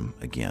system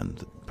again.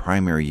 The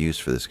primary use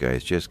for this guy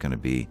is just going to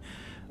be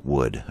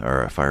wood,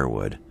 or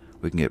firewood.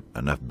 We can get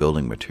enough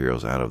building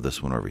materials out of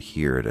this one over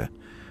here to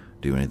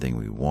do anything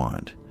we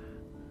want.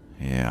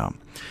 Yeah.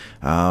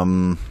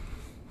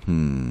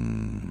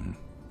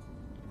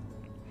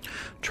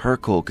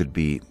 Charcoal could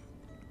be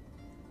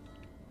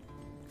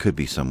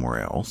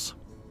somewhere else.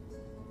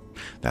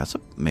 That's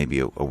maybe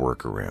a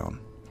workaround.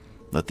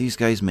 Let these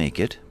guys make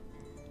it.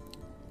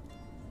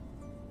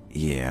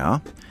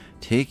 Yeah.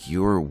 Take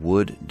your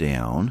wood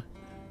down.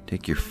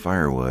 Take your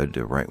firewood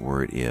to right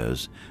where it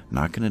is.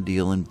 Not going to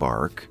deal in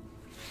bark.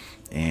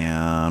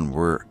 And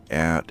we're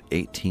at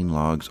 18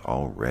 logs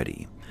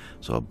already.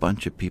 So a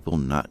bunch of people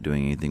not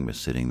doing anything but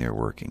sitting there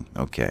working.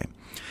 Okay.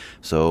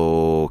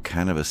 So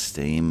kind of a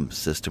same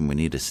system. We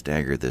need to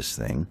stagger this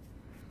thing.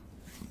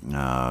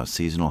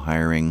 Seasonal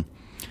hiring.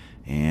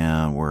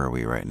 And where are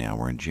we right now?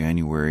 We're in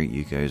January.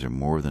 You guys are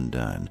more than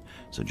done.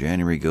 So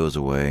January goes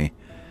away.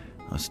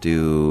 Let's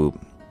do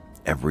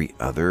every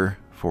other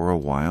for a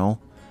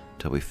while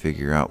till we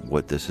figure out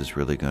what this is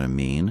really going to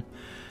mean.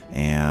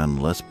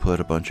 And let's put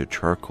a bunch of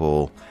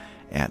charcoal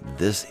at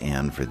this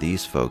end for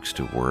these folks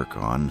to work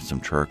on. Some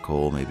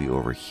charcoal maybe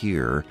over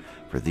here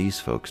for these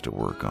folks to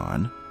work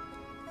on.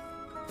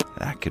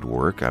 That could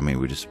work. I mean,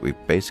 we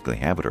basically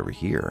have it over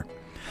here.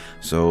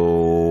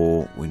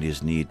 So we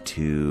just need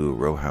to,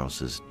 row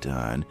house is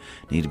done.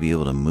 Need to be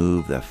able to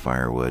move that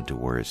firewood to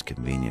where it's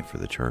convenient for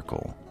the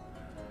charcoal.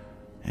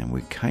 And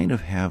we kind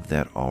of have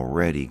that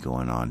already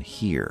going on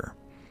here.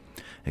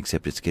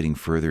 Except it's getting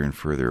further and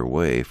further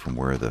away from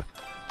where the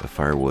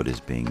firewood is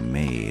being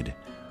made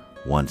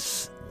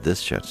once this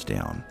shuts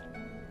down.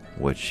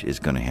 Which is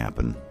going to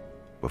happen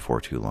before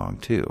too long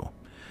too.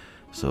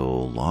 So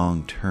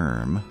long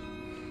term,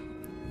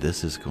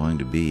 this is going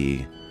to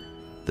be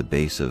the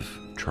base of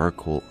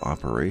charcoal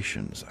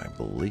operations, I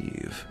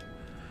believe.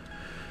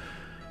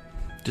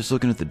 Just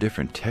looking at the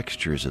different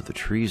textures of the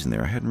trees in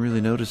there, I hadn't really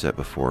noticed that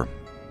before.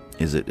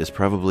 It's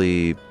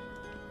probably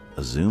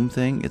a zoom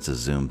thing? It's a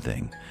zoom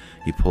thing.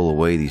 You pull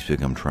away, these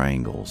become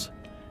triangles.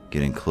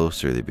 Getting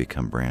closer, they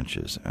become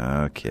branches.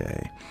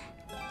 Okay.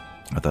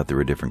 I thought there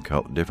were different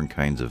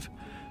kinds of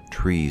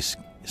trees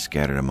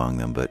scattered among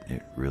them, but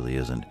it really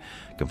isn't.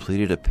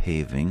 Completed a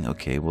paving.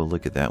 Okay, we'll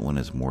look at that one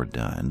as more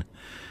done.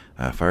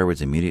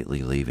 Firewood's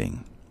immediately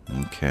leaving.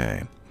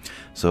 Okay.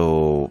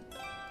 So,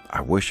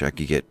 I wish I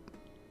could get...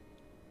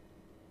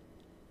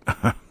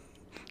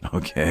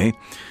 Okay.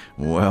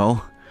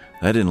 Well,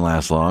 that didn't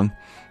last long.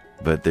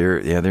 But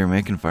they're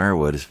making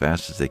firewood as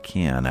fast as they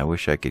can. I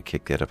wish I could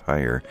kick that up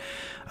higher.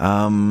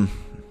 But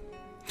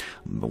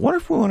what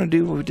if we want to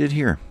do what we did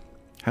here?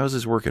 How's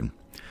this working?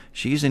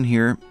 She's in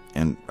here,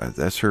 and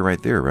that's her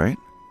right there, right?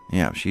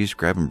 Yeah, she's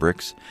grabbing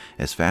bricks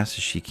as fast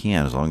as she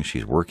can, as long as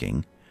she's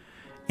working.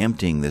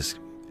 Emptying this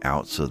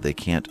out so they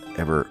can't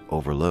ever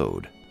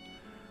overload.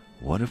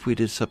 What if we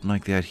did something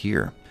like that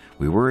here?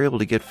 We were able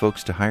to get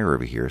folks to hire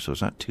over here, so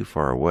it's not too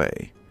far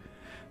away.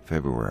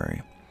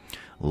 February.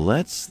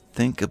 Let's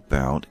think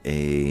about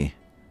a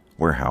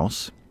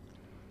warehouse.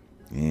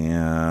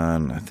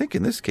 And I think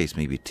in this case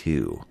maybe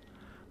two.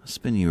 I'll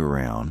spin you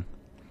around.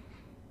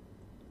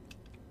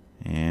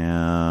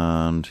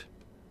 And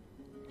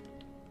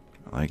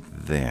like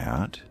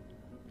that.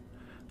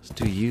 Let's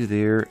do you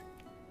there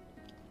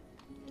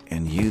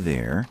and you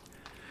there.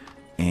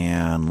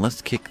 And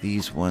let's kick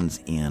these ones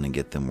in and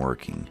get them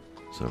working.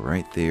 So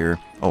right there.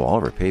 Oh, all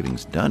of our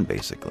paving's done,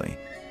 basically.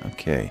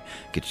 Okay.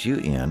 Get you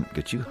in.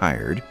 Get you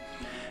hired.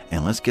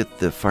 And let's get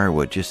the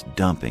firewood just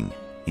dumping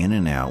in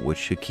and out, which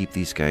should keep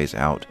these guys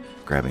out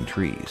grabbing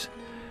trees.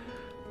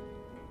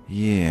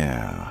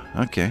 Yeah.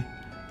 Okay.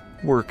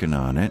 Working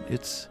on it.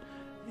 It's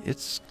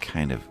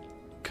kind of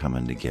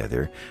coming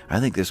together. I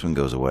think this one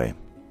goes away.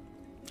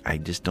 I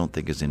just don't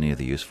think there's any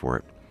other use for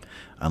it.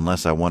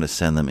 Unless I want to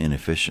send them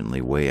inefficiently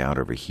way out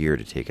over here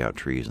to take out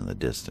trees in the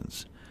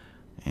distance.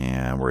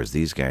 And whereas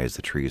these guys,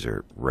 the trees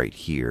are right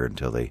here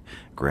until they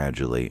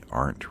gradually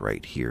aren't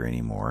right here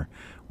anymore.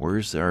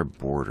 Where's our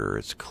border?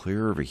 It's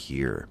clear over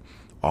here.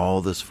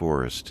 All this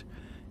forest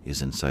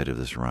is inside of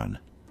this run.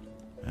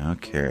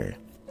 Okay.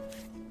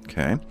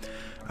 Okay.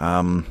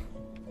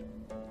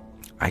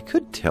 I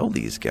could tell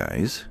these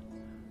guys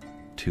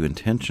to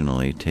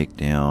intentionally take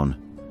down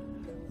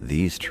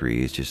these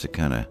trees just to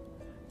kind of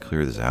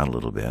clear this out a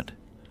little bit.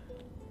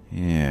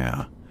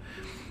 Yeah.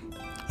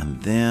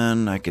 And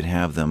then I could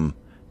have them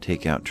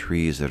take out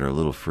trees that are a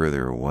little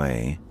further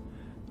away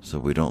so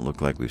we don't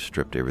look like we've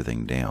stripped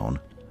everything down.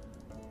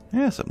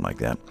 Yeah, something like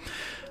that.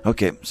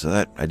 Okay, so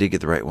that I did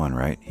get the right one,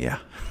 right? Yeah.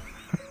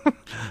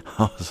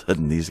 All of a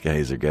sudden these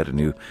guys have got a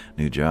new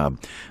job.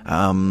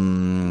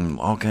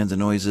 All kinds of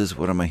noises.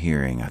 What am I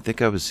hearing? I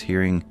think I was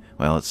hearing,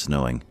 well, it's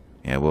snowing.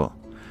 Yeah, well,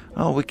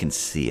 oh, we can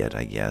see it,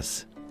 I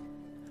guess.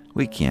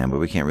 We can, but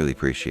we can't really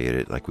appreciate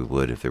it like we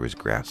would if there was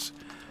grass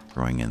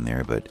growing in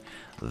there, but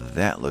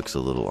that looks a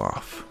little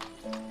off.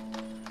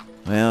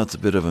 Well, it's a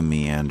bit of a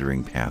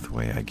meandering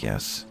pathway, I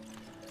guess.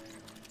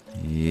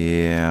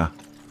 Yeah,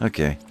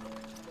 okay,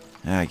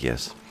 I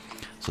guess.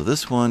 So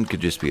this one could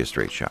just be a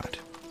straight shot.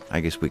 I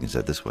guess we can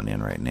set this one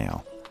in right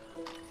now.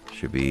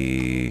 Should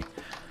be,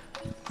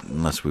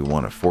 unless we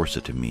want to force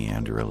it to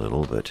meander a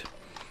little, but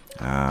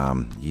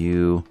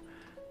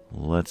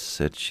let's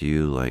set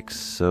you like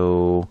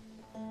so.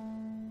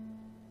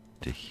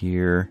 To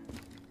here,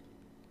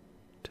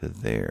 to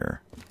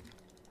there.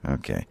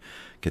 Okay,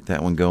 get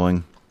that one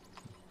going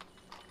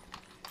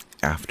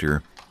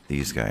after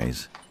these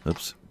guys.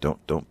 Oops,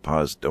 don't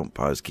pause,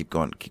 keep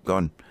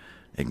going,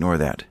 ignore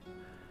that.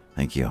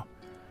 Thank you.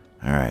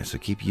 Alright, so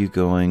keep you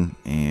going,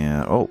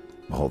 and oh,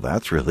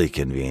 that's really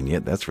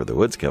convenient. That's where the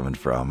wood's coming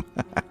from.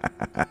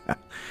 Oh,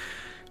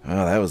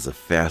 that was the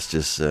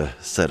fastest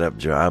setup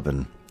job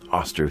in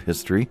Ostriv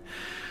history.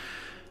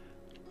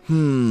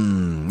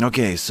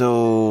 Okay,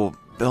 so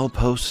bell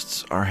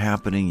posts are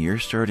happening. You're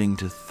starting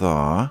to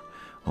thaw.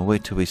 We'll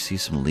wait till we see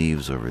some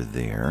leaves over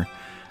there.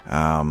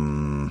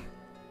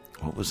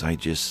 What was I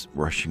just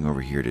rushing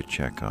over here to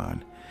check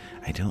on?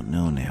 I don't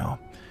know now.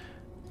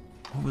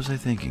 What was I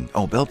thinking?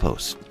 Oh, bell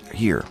posts.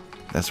 Here.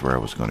 That's where I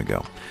was going to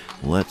go.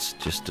 Let's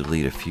just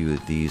delete a few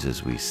of these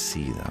as we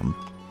see them.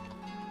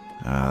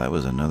 That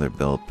was another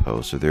bell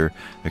post. So they're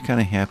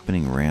kind of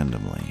happening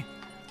randomly.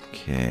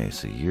 Okay,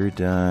 so you're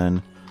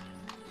done.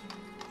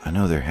 I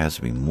know there has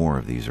to be more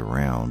of these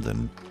around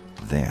than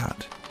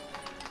that.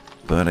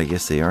 But I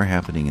guess they are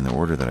happening in the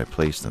order that I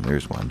placed them.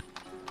 There's one.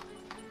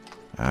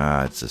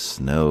 Ah, it's a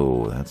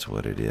snow. That's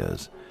what it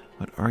is.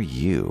 What are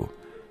you?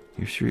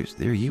 You're sure?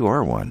 There you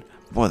are one.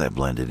 Boy, that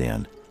blended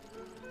in.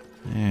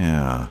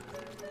 Yeah.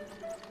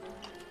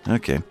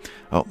 Okay.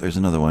 Oh, there's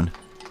another one.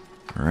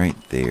 Right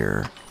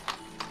there.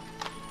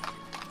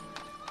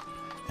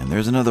 And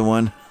there's another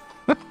one.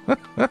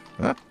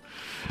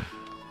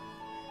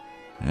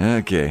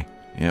 Okay.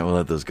 Yeah, we'll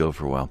let those go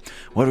for a while.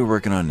 What are we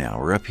working on now?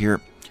 We're up here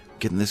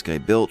getting this guy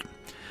built.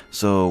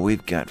 So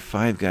we've got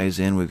 5 guys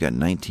in. We've got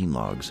 19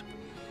 logs.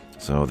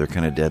 So they're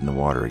kind of dead in the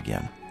water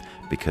again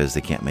because they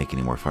can't make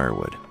any more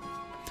firewood.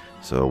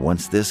 So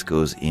once this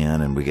goes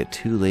in and we get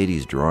 2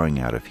 ladies drawing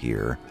out of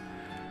here,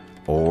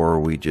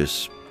 or we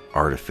just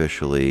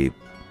artificially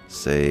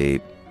say,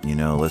 you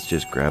know, let's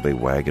just grab a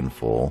wagon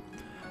full.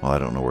 Well, I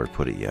don't know where to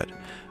put it yet.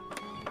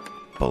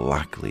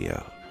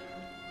 Balaklia.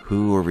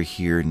 Who over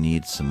here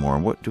needs some more?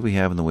 What do we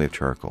have in the way of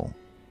charcoal?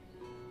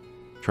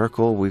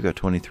 Charcoal, we've got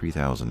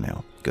 23,000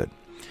 now. Good.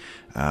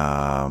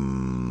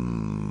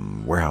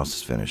 Warehouse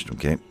is finished.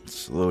 Okay,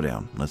 slow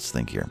down. Let's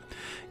think here.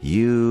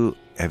 You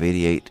have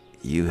 88.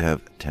 You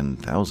have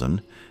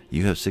 10,000.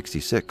 You have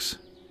 66.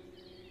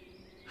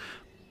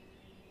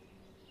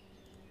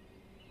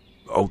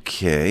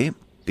 Okay,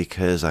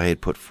 because I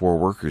had put 4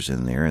 workers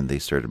in there and they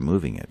started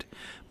moving it.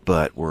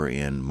 But we're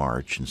in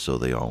March, and so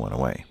they all went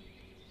away.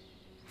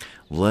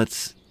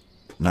 Let's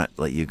not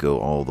let you go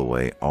all the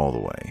way.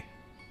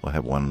 We'll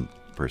have 1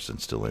 person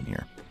still in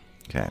here.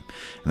 Okay.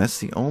 And that's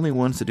the only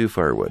ones to do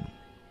firewood,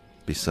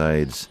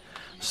 besides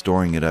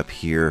storing it up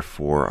here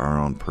for our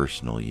own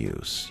personal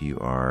use. You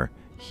are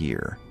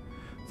here.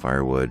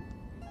 Firewood,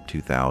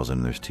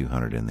 2,000. There's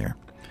 200 in there.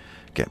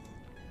 Okay.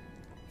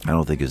 I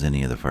don't think there's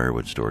any of the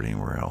firewood stored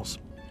anywhere else.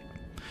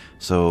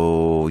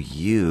 So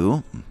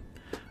you,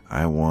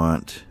 I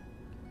want,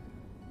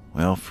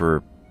 well,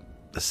 for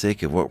the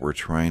sake of what we're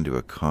trying to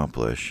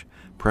accomplish,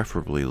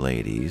 preferably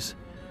ladies,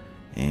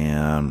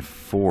 and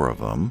 4 of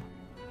them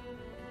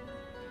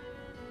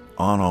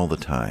on all the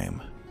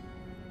time.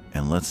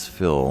 And let's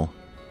fill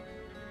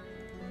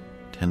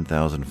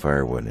 10,000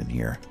 firewood in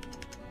here.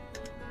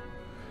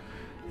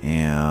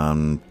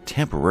 And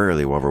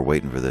temporarily, while we're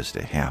waiting for this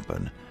to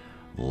happen,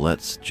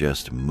 let's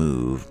just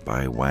move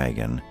by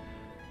wagon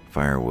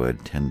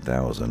firewood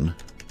 10,000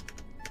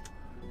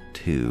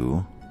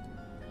 to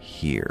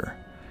here.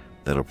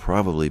 That'll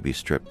probably be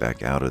stripped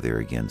back out of there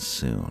again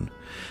soon,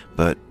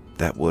 but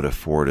that would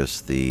afford us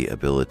the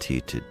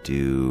ability to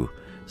do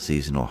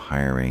seasonal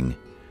hiring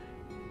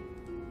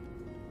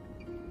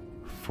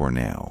for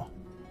now.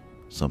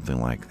 Something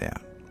like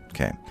that.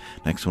 Okay,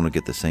 next one will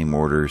get the same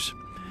orders,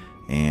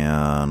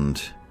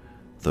 and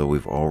though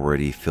we've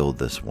already filled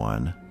this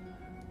one,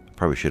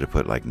 probably should have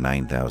put like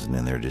 9,000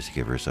 in there just to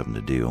give her something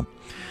to do,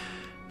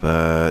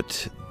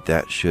 but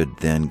that should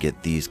then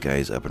get these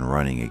guys up and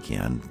running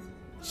again,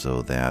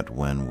 so that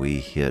when we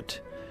hit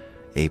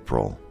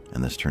April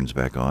and this turns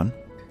back on,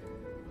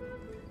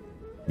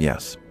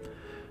 yes,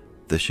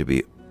 this should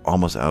be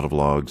almost out of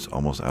logs,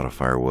 almost out of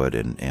firewood,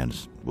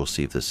 and we'll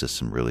see if the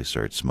system really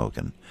starts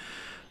smoking.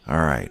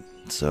 Alright,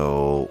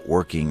 so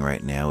working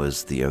right now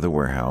is the other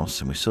warehouse,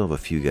 and we still have a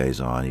few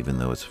guys on, even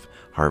though it's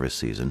harvest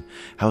season.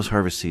 How's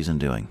harvest season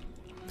doing?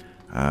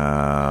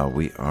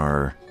 We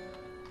are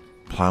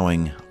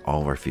plowing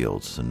all of our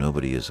fields, so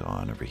nobody is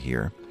on over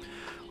here.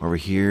 Over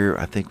here,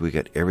 I think we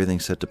got everything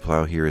set to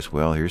plow here as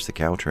well. Here's the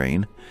cow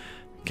train.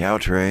 Cow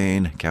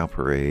train, cow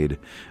parade.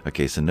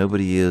 Okay, so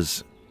nobody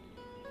is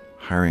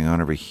hiring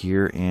on over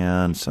here,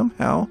 and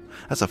somehow,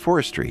 that's a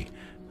forestry.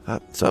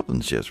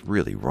 Something's just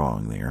really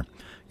wrong there.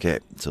 Okay,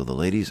 so the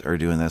ladies are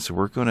doing that, so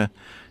we're gonna,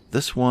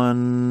 this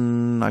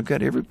one, I've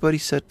got everybody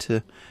set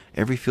to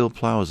every field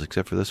plows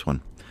except for this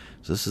one.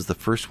 So this is the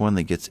first one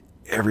that gets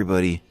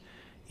everybody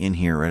in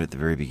here right at the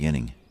very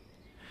beginning.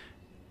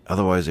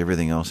 Otherwise,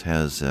 everything else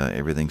has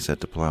everything set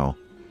to plow.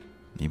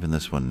 Even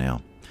this one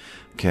now.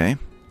 Okay,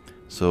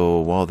 so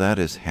while that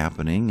is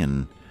happening,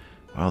 and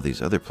while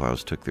these other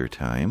plows took their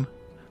time,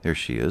 there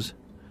she is,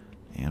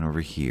 and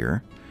over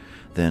here,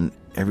 then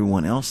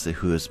everyone else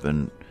who has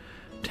been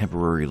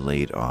temporarily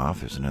laid off,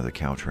 there's another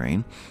cow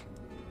train.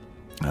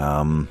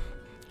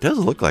 Does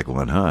look like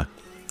one, huh?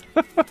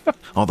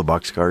 All the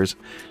boxcars.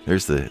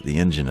 There's the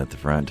engine at the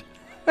front.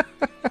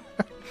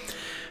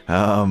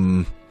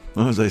 What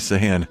was I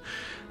saying?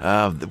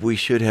 We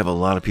should have a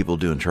lot of people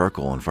doing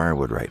charcoal and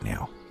firewood right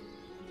now,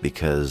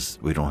 because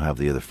we don't have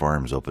the other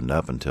farms opened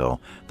up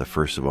until the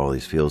first of all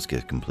these fields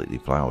get completely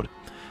plowed.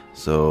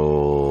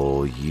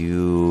 So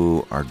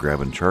you are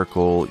grabbing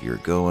charcoal, you're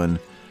going.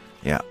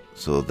 Yeah,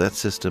 so that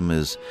system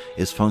is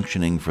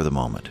functioning for the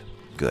moment.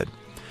 Good.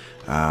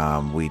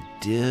 We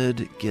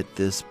did get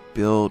this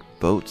built.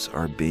 Boats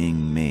are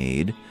being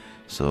made,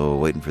 so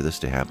waiting for this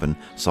to happen.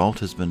 Salt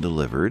has been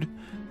delivered.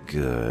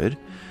 Good.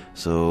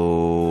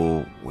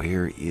 So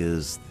where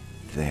is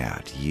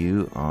that?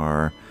 You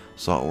are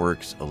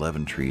Saltworks,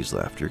 11 trees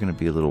left. You're going to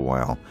be a little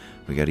while.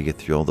 We got to get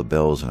through all the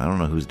bells, and I don't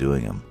know who's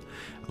doing them.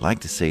 I'd like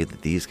to say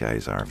that these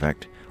guys are. In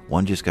fact,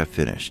 one just got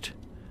finished.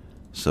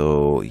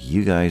 So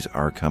you guys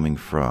are coming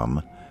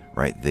from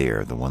right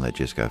there, the one that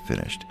just got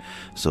finished.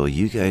 So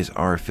you guys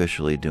are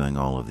officially doing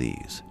all of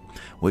these,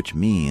 which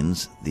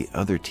means the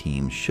other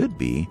team should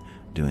be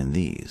doing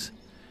these.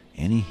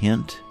 Any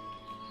hint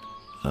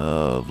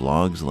of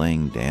logs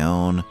laying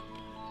down?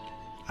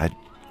 I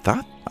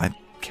thought I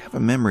have a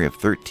memory of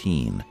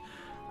 13.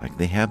 Like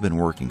they have been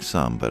working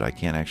some, but I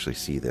can't actually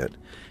see that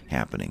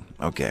happening.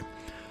 Okay.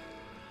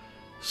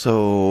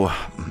 So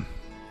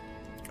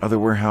other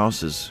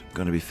warehouse is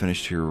going to be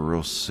finished here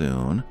real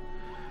soon.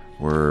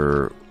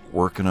 We're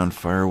working on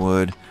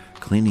firewood,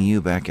 cleaning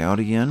you back out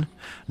again.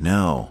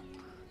 No,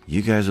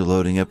 you guys are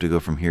loading up to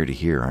go from here to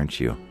here, aren't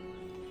you?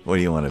 What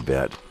do you want to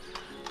bet?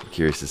 I'm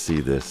curious to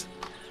see this.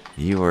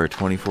 You are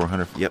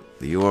 2,400. Yep,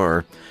 you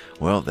are.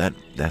 Well, that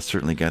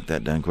certainly got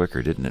that done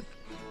quicker, didn't it?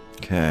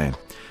 Okay,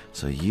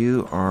 so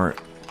you are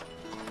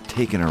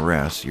taking a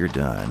rest. You're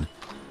done,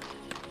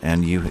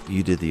 and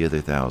you did the other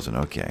 1,000.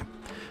 Okay,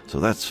 so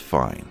that's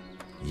fine.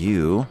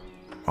 You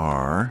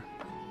are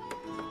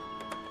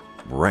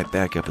right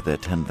back up at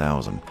that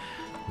 10,000.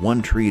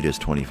 One treat is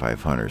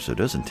 2,500, so it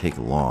doesn't take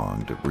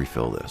long to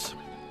refill this.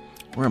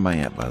 Where am I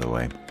at, by the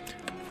way?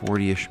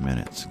 40-ish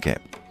minutes. Okay,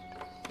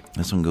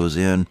 this one goes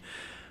in.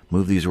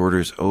 Move these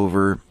orders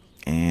over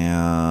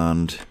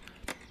and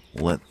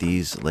let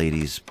these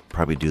ladies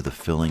probably do the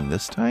filling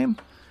this time.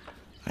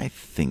 I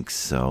think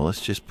so.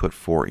 Let's just put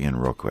 4 in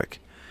real quick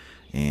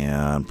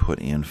and put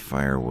in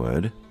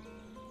firewood.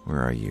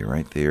 Where are you?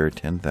 Right there,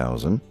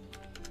 10,000.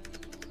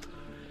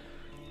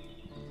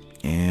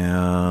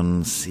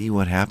 And see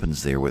what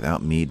happens there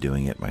without me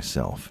doing it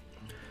myself.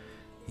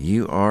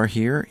 You are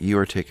here. You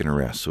are taking a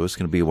rest. So it's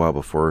going to be a while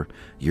before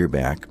you're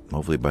back.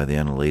 Hopefully by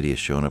then a lady is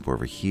showing up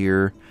over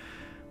here.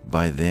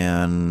 By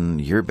then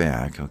you're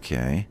back.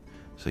 Okay.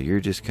 So you're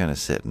just kind of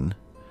sitting.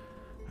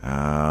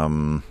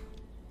 We'll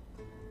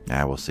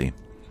see.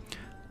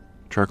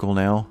 Charcoal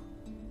now.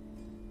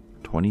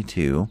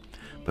 22.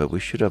 But we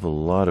should have a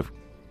lot of...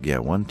 Yeah,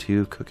 1,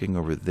 2, cooking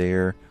over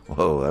there.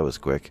 Whoa, that was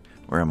quick.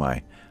 Where am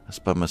I? I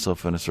spun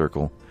myself in a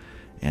circle.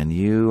 And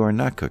you are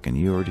not cooking.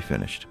 You already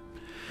finished.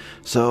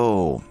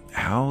 So,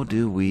 how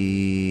do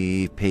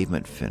we...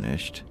 Pavement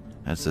finished.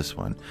 That's this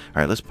one.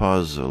 Alright, let's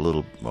pause a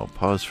little... Well,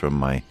 pause from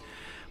my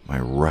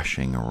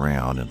rushing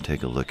around and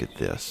take a look at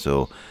this.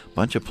 So, a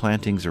bunch of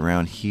plantings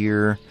around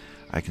here.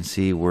 I can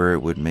see where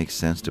it would make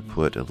sense to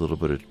put a little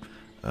bit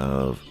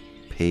of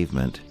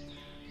pavement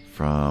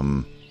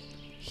from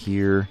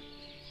here.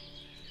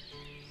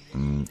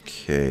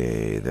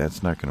 Okay,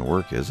 that's not going to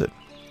work, is it?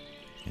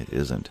 It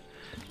isn't.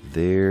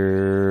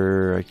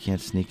 There, I can't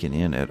sneak it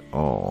in at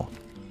all.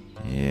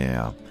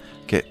 Yeah.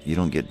 Okay, you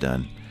don't get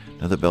done.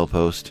 Another bell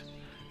post,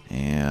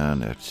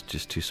 and it's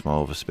just too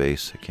small of a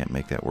space. I can't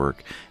make that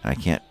work. And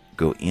I can't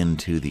go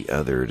into the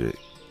other to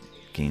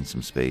gain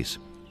some space.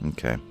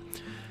 Okay.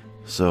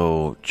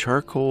 So,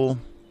 charcoal,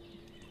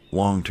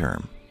 long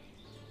term.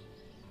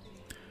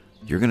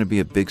 You're going to be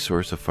a big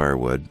source of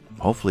firewood.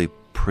 Hopefully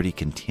pretty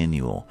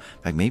continual.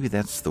 In fact, maybe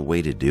that's the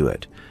way to do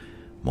it.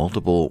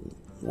 Multiple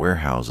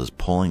warehouses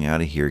pulling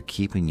out of here,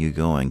 keeping you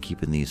going,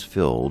 keeping these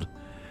filled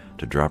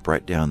to drop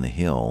right down the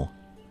hill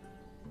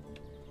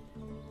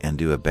and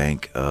do a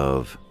bank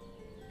of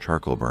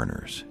charcoal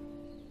burners.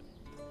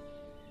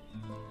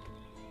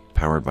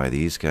 Powered by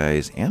these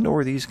guys and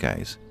or these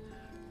guys.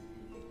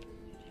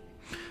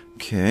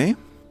 Okay.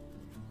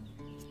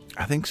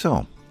 I think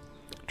so.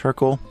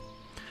 Charcoal.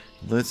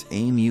 Let's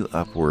aim you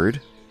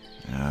upward.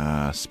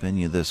 Spin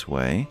you this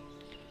way.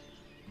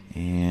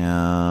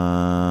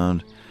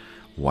 And...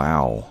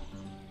 Wow.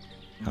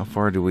 How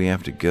far do we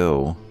have to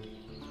go?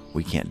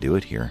 We can't do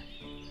it here.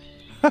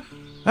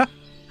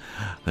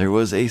 There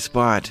was a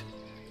spot.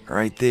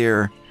 Right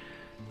there.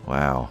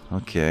 Wow.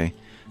 Okay.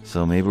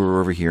 So maybe we're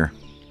over here.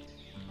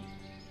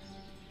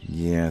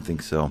 Yeah, I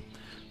think so.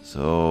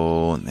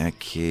 So, in that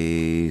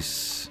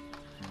case...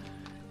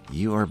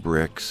 You are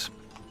bricks.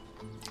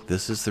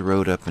 This is the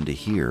road up into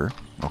here.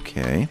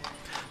 Okay.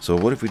 So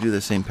what if we do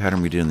the same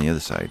pattern we did on the other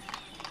side?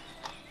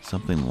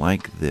 Something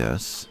like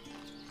this.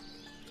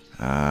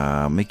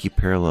 Make you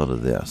parallel to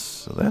this.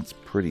 So that's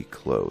pretty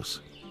close.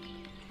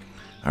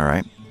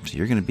 Alright. So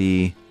you're going to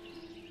be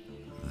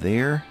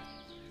there.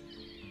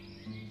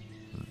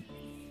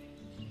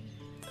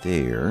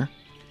 There.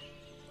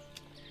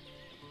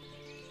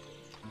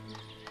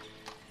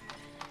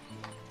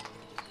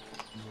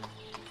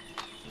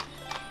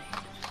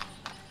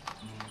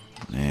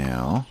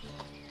 Now,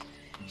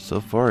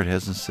 so far it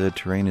hasn't said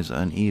terrain is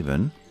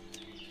uneven.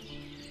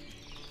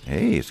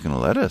 Hey, it's going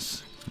to let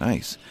us.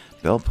 Nice.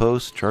 Bell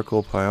post,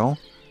 charcoal pile.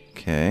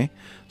 Okay.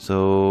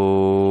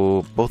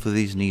 So, both of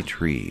these need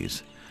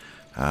trees.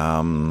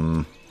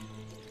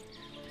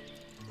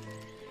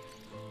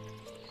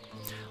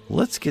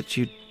 Let's get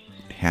you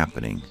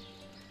happening.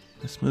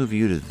 Let's move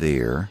you to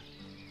there.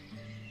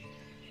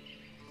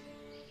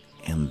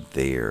 And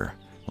there.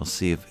 We'll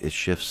see if it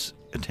shifts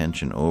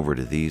attention over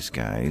to these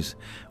guys,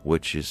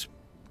 which is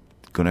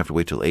going to have to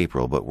wait till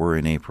April, but we're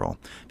in April.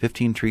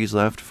 15 trees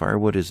left.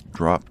 Firewood has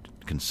dropped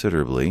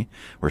considerably.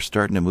 We're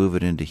starting to move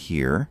it into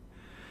here.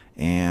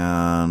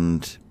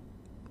 And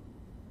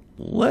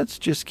let's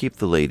just keep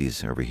the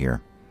ladies over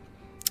here.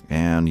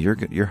 And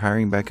you're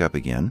hiring back up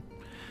again.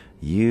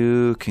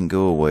 You can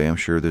go away. I'm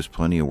sure there's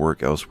plenty of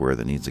work elsewhere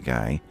that needs a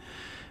guy.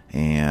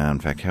 And in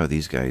fact, how are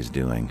these guys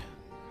doing?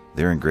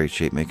 They're in great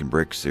shape making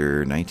bricks.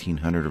 They're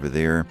 1900 over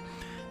there.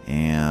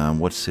 And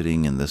what's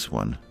sitting in this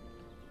one?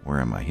 Where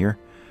am I? Here?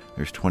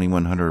 There's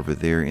 2100 over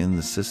there. In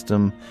the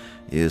system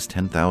is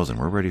 10,000.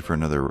 We're ready for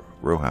another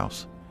row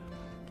house.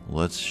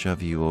 Let's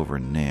shove you over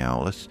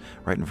now. Let's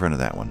right in front of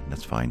that one.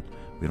 That's fine.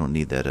 We don't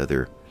need that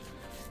other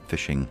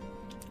fishing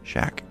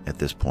shack at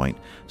this point.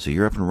 So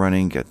you're up and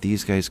running. Got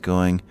these guys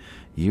going.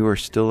 You are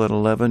still at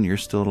 11. You're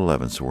still at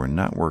 11. So we're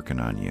not working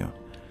on you.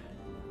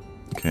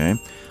 Okay.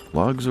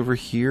 Logs over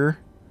here.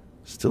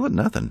 Still at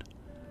nothing.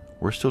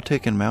 We're still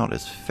taking them out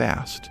as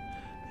fast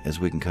as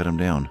we can cut them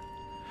down.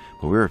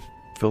 But we're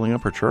filling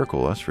up our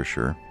charcoal, that's for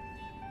sure.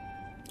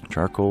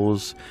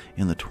 Charcoal's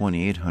in the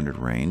 2800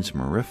 range.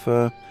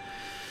 Marifa,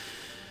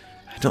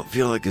 I don't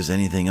feel like there's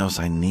anything else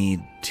I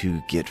need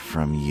to get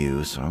from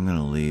you, so I'm going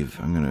to leave.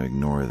 I'm going to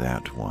ignore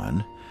that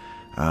one.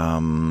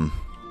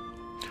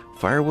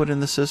 Firewood in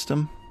the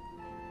system.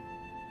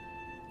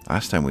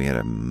 Last time we had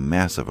a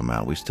massive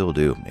amount. We still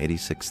do.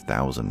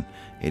 86,000,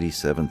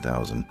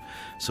 87,000.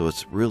 So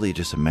it's really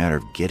just a matter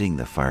of getting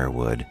the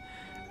firewood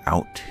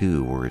out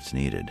to where it's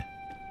needed.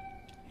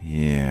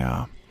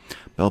 Yeah.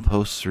 Bell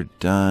posts are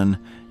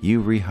done.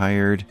 You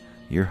rehired.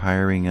 You're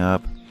hiring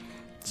up.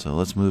 So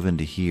let's move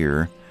into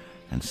here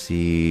and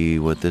see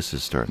what this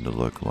is starting to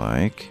look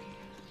like.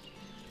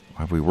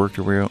 Have we worked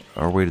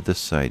our way to this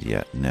side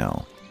yet?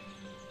 No.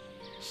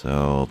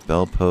 So,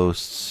 bell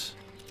posts.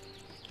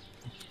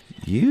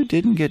 You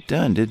didn't get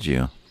done, did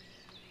you?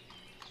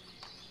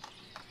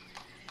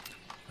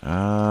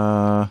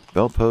 Bell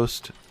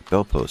post.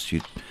 Bell post.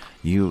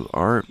 You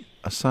are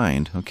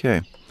assigned.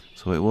 Okay.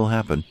 So it will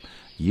happen.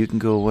 You can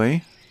go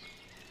away.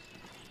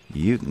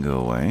 You can go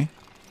away.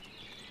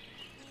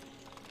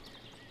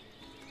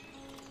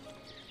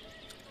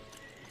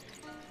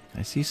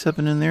 I see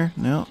something in there?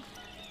 No.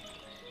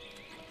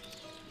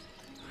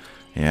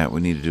 Yeah, we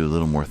need to do a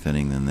little more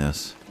thinning than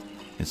this.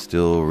 It's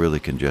still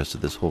really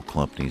congested. This whole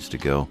clump needs to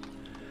go.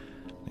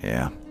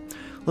 Yeah.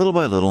 Little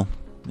by little,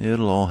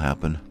 it'll all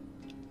happen.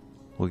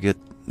 We'll get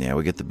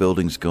the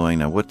buildings going.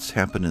 Now, what's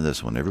happened in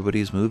this one?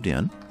 Everybody's moved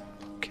in.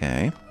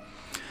 Okay.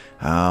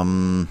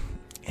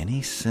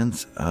 Any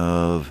sense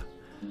of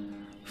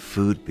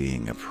food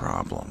being a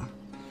problem?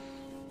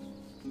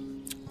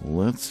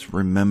 Let's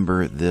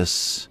remember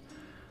this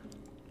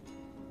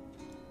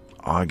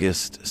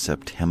August,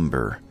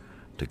 September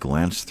to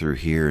glance through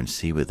here and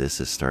see what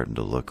this is starting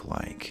to look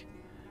like.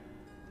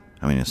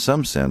 I mean, in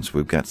some sense,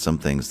 we've got some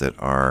things that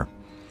are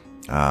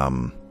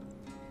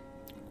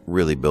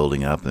really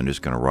building up and they're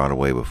just going to rot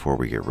away before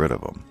we get rid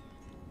of them.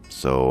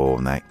 So,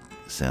 in that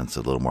sense,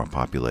 a little more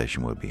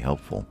population would be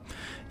helpful.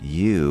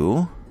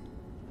 You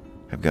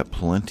have got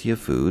plenty of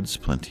foods,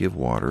 plenty of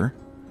water,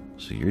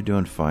 so you're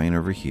doing fine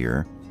over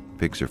here.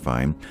 Pigs are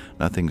fine.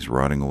 Nothing's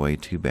rotting away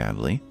too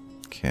badly.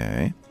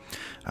 Okay.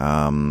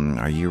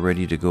 Are you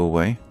ready to go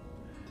away?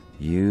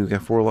 You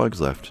got 4 logs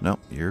left. No,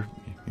 you're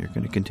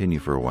going to continue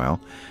for a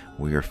while.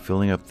 We are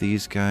filling up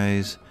these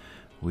guys.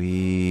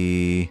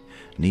 We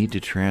need to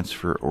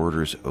transfer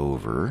orders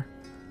over.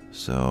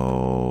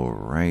 So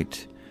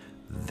right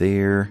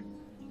there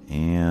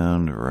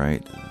and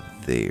right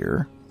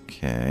there.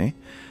 Okay.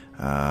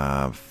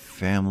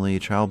 Family,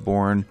 child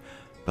born,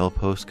 bell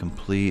post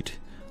complete.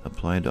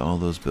 Applied to all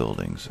those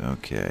buildings.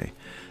 Okay.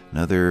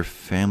 Another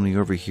family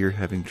over here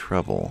having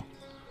trouble.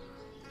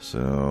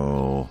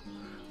 So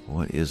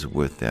what is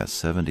with that?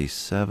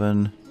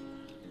 77.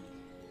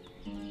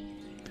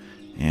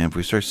 And if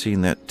we start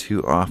seeing that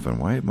too often,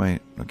 why am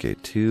I... Okay,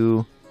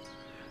 2.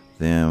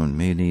 Then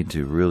may need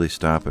to really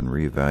stop and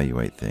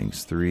reevaluate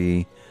things.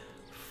 3,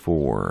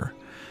 4.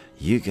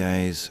 You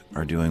guys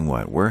are doing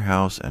what?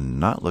 Warehouse and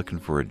not looking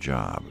for a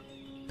job.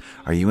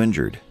 Are you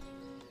injured?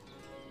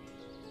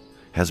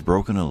 Has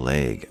broken a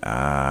leg.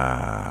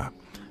 Ah.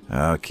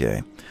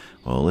 Okay.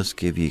 Well, let's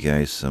give you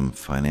guys some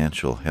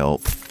financial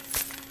help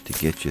to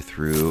get you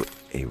through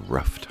a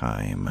rough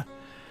time.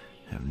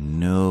 Have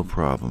no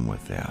problem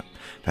with that.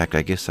 In fact,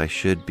 I guess I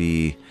should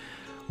be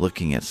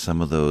looking at some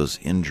of those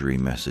injury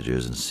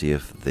messages and see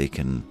if they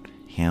can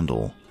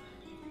handle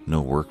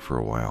no work for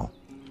a while.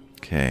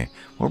 Okay.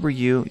 What were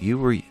you? You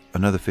were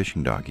another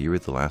fishing dog. You were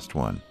the last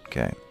one.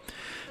 Okay.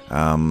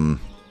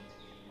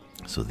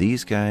 So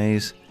these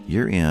guys,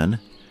 you're in.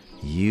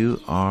 You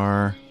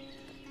are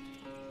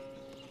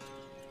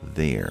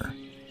there.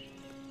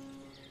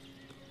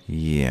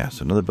 Yeah,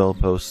 so another bell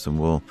post,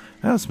 and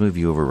let's move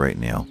you over right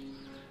now.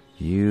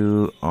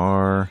 You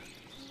are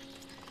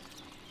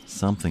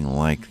something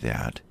like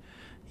that.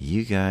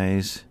 You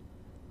guys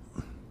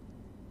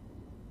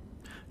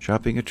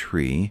chopping a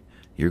tree.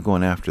 You're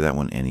going after that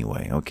one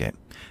anyway. Okay.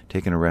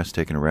 Taking a rest,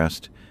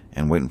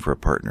 and waiting for a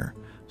partner.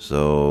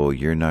 So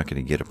you're not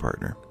going to get a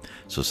partner.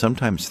 So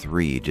sometimes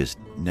 3 just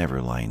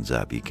never lines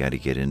up. You got to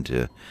get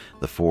into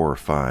the 4 or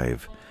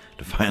 5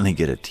 to finally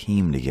get a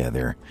team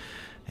together.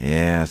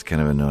 Yeah, it's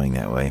kind of annoying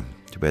that way.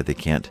 Too bad they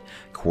can't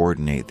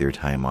coordinate their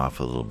time off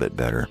a little bit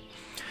better.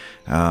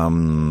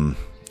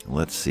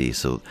 Let's see.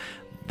 So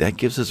that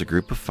gives us a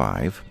group of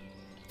 5.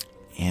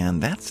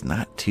 And that's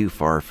not too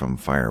far from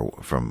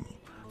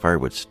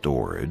firewood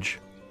storage.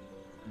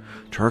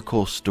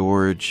 Charcoal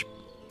storage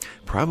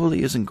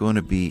probably isn't going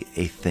to be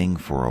a thing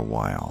for a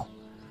while,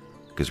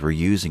 because we're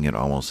using it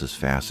almost as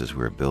fast as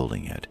we're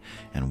building it.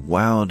 And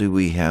wow, do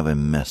we have a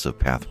mess of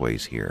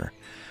pathways here.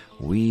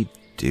 We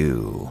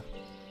do.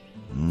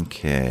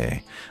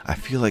 Okay. I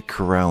feel like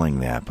corralling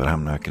that, but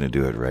I'm not going to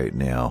do it right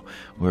now.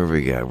 Where have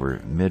we got? We're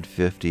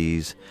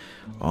mid-50s,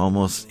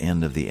 almost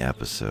end of the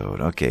episode.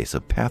 Okay, so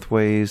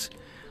pathways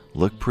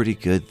look pretty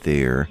good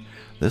there.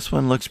 This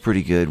one looks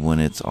pretty good when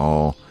it's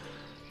all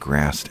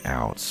grassed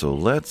out. So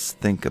let's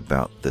think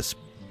about this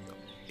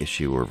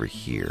issue over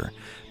here.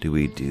 Do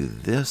we do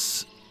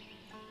this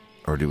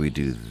or do we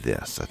do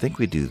this? I think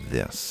we do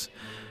this.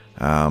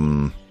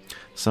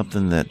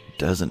 Something that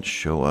doesn't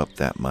show up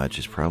that much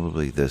is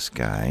probably this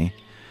guy,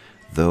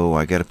 though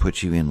I got to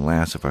put you in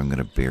last if I'm going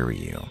to bury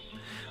you.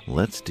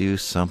 Let's do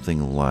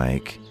something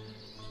like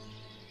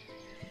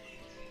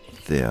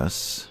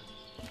this.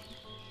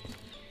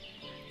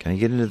 Can I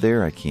get into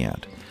there? I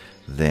can't.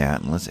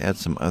 That, and let's add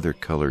some other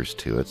colors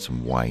to it,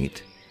 some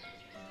white.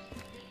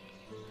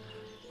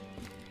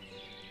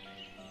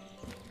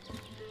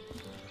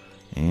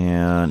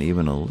 And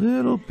even a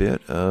little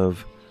bit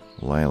of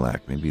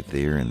lilac, maybe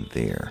there and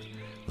there.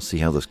 We'll see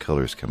how those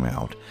colors come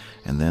out.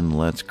 And then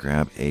let's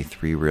grab a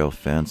 3-rail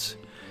fence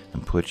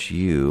and put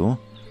you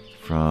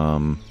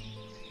from...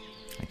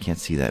 I can't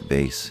see that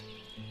base.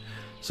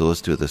 So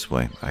let's do it this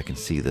way. I can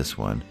see this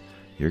one.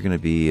 You're going to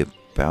be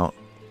about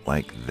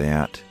like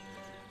that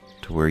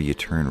to where you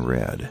turn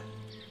red.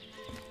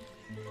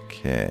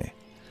 Okay.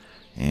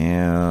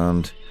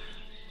 And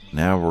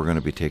now we're going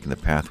to be taking the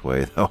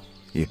pathway. Oh,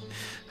 you...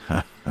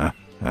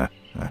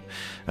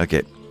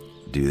 Okay,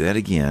 do that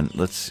again.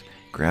 Let's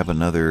grab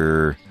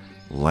another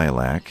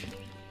lilac.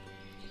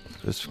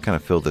 Let's kind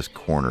of fill this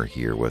corner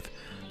here with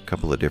a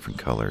couple of different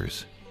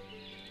colors.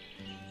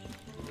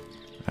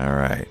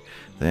 Alright,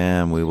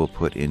 then we will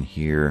put in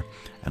here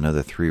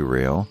another 3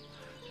 rail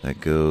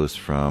that goes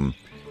from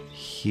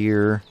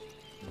here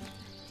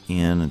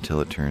in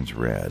until it turns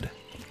red.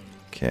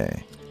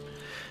 Okay.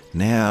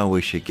 Now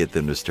we should get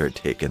them to start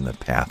taking the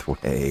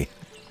pathway.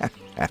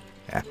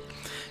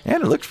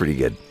 And it looks pretty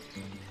good.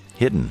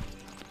 Hidden.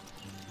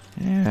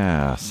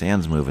 Yeah,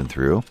 sand's moving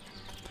through.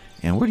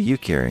 And what are you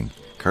carrying?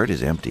 Cart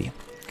is empty.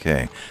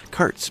 Okay.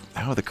 Carts.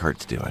 How are the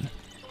carts doing?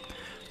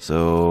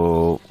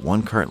 So,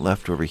 1 cart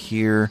left over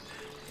here,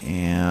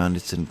 and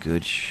it's in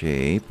good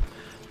shape.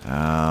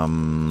 Let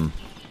me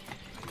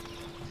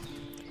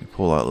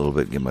pull out a little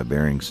bit and get my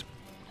bearings.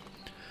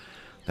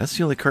 That's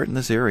the only cart in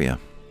this area.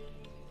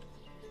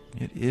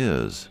 It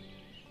is.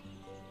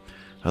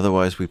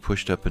 Otherwise, we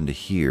pushed up into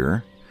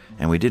here,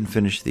 and we didn't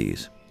finish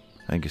these.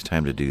 I think it's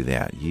time to do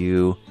that.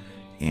 You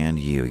and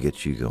you,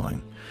 get you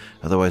going.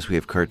 Otherwise, we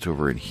have carts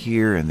over in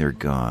here, and they're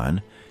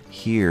gone.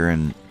 Here,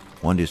 and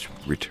one just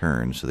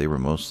returned, so they were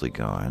mostly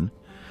gone.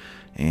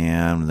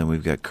 And then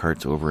we've got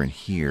carts over in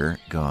here,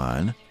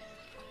 gone.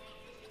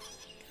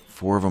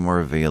 4 of them are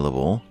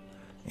available,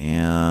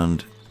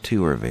 and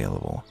 2 are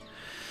available.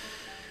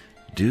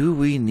 Do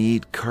we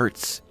need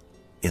carts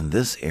in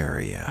this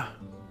area?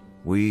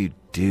 We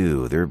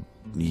do.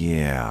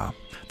 Yeah.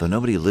 Though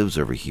nobody lives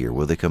over here.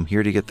 Will they come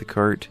here to get the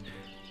cart?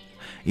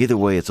 Either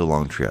way, it's a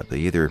long trip. They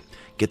either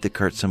get the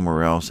cart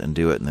somewhere else and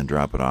do it and then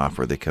drop it off,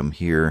 or they come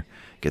here,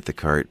 get the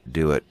cart,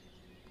 do it.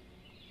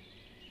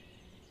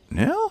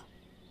 No?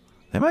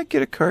 They might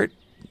get a cart.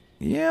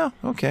 Yeah,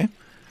 okay.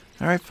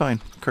 Alright, fine.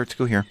 Carts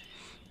go here.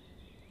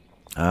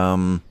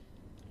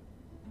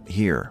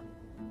 Here.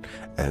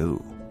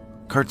 Oh.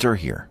 Carts are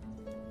here.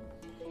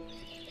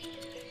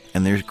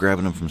 And they're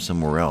grabbing them from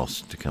somewhere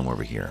else to come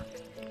over here.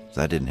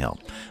 So that didn't help.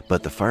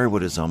 But the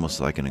firewood is almost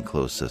like an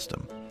enclosed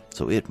system.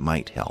 So it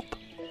might help.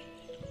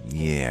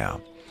 Yeah.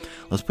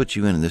 Let's put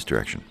you in this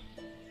direction.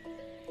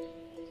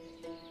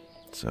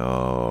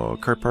 So,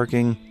 cart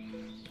parking.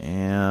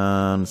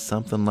 And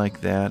something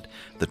like that.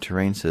 The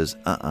terrain says,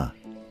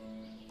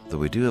 Though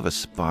we do have a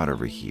spot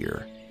over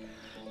here.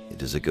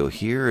 Does it go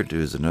here, or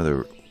does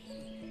another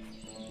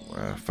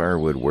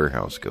firewood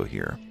warehouse go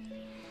here?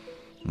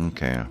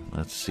 Okay,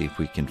 let's see if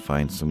we can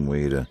find some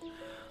way to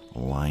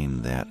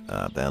line that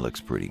up. That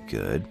looks pretty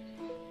good.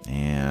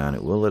 And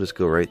it will let us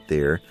go right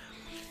there.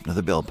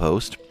 Another bell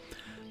post.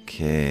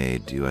 Okay,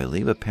 do I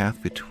leave a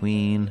path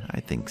between? I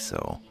think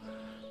so.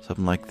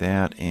 Something like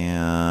that,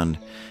 and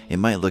it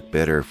might look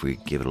better if we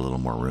give it a little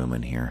more room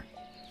in here.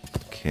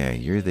 Okay,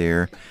 you're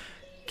there.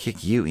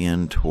 Kick you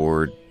in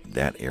toward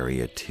that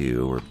area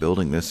too. We're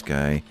building this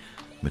guy.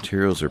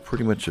 Materials are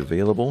pretty much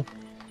available.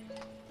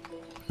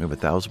 We have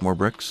 1,000 more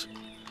bricks.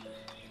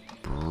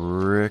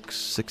 Bricks,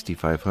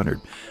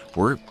 6,500.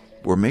 We're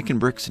making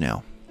bricks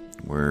now.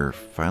 We're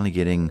finally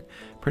getting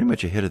pretty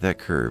much ahead of that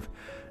curve.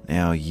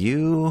 Now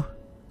you,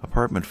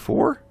 apartment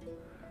 4,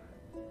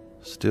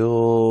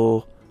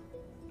 still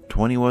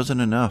 20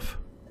 wasn't enough.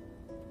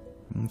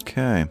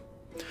 Okay.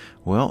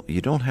 Well,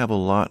 you don't have a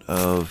lot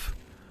of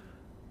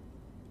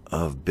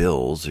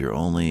bills. You're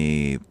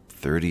only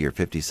 30 or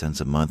 50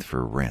 cents a month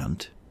for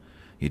rent.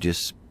 You're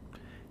just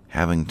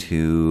having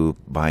to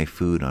buy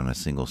food on a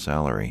single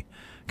salary.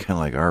 Kind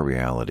of like our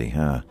reality,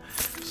 huh?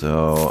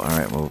 So,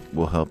 alright,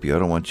 we'll help you. I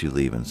don't want you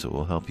leaving, so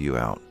we'll help you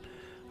out.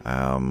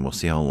 We'll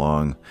see how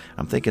long.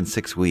 I'm thinking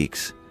 6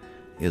 weeks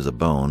is a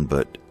bone,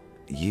 but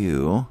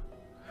you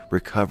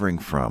recovering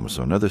from,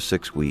 so another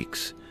 6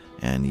 weeks,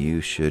 and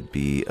you should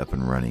be up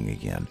and running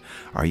again.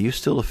 Are you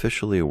still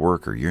officially a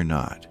worker? You're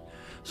not.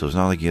 So it's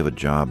not like you have a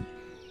job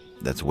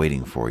that's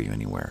waiting for you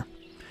anywhere.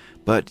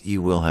 But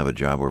you will have a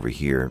job over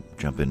here.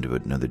 Jump into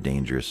another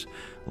dangerous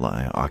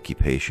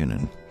occupation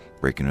and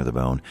break another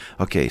bone.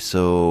 Okay,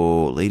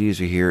 so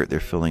ladies are here. They're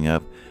filling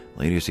up.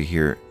 Ladies are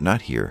here,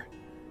 not here,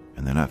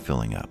 and they're not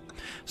filling up.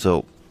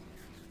 So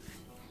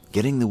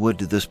getting the wood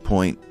to this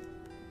point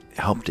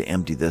helped to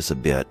empty this a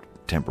bit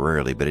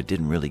temporarily, but it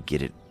didn't really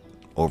get it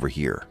over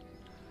here.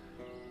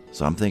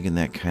 So I'm thinking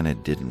that kind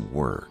of didn't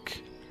work.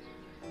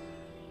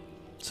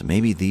 So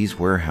maybe these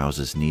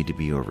warehouses need to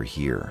be over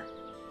here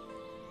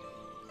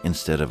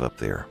instead of up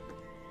there.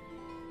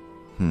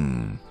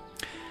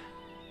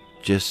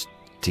 Just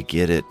to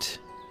get it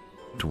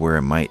to where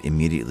it might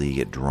immediately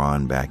get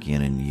drawn back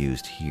in and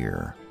used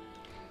here.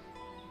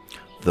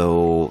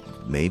 Though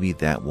maybe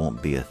that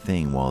won't be a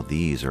thing while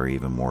these are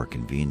even more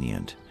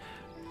convenient.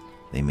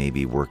 They may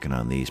be working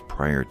on these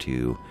prior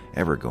to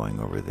ever going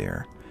over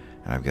there.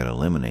 And I've got to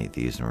eliminate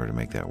these in order to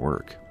make that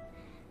work.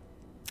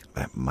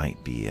 That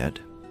might be it.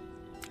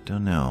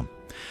 Don't know.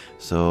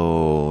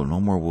 So, no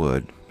more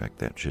wood. In fact,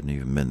 that shouldn't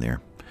even been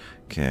there.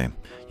 Okay.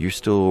 You're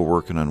still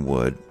working on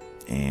wood.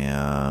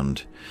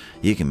 And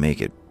you can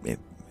make it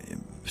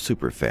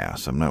super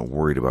fast. I'm not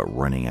worried about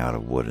running out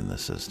of wood in the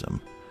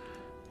system.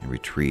 Every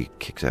tree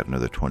kicks out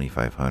another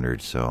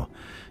 2,500. So,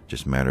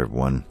 just a matter of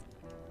one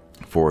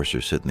forester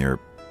sitting there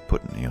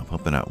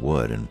pumping out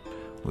wood, and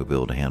we'll be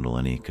able to handle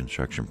any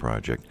construction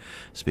project.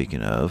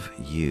 Speaking of,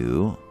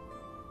 you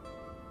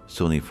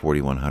still need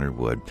 4,100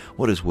 wood.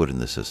 What is wood in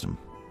the system?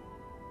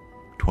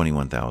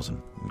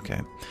 21,000.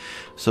 Okay.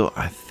 So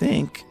I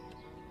think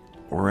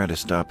we're at a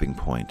stopping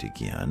point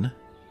again.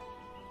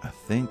 I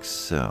think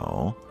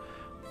so.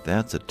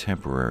 That's a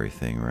temporary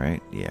thing,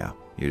 right? Yeah.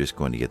 You're just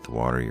going to get the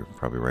water. You're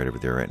probably right over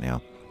there right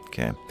now.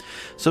 Okay.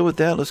 So with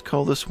that, let's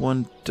call this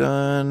one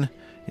done.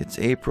 It's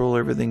April.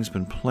 Everything's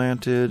been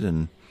planted.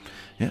 And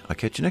yeah, I'll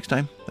catch you next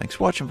time. Thanks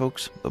for watching,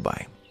 folks.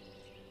 Bye-bye.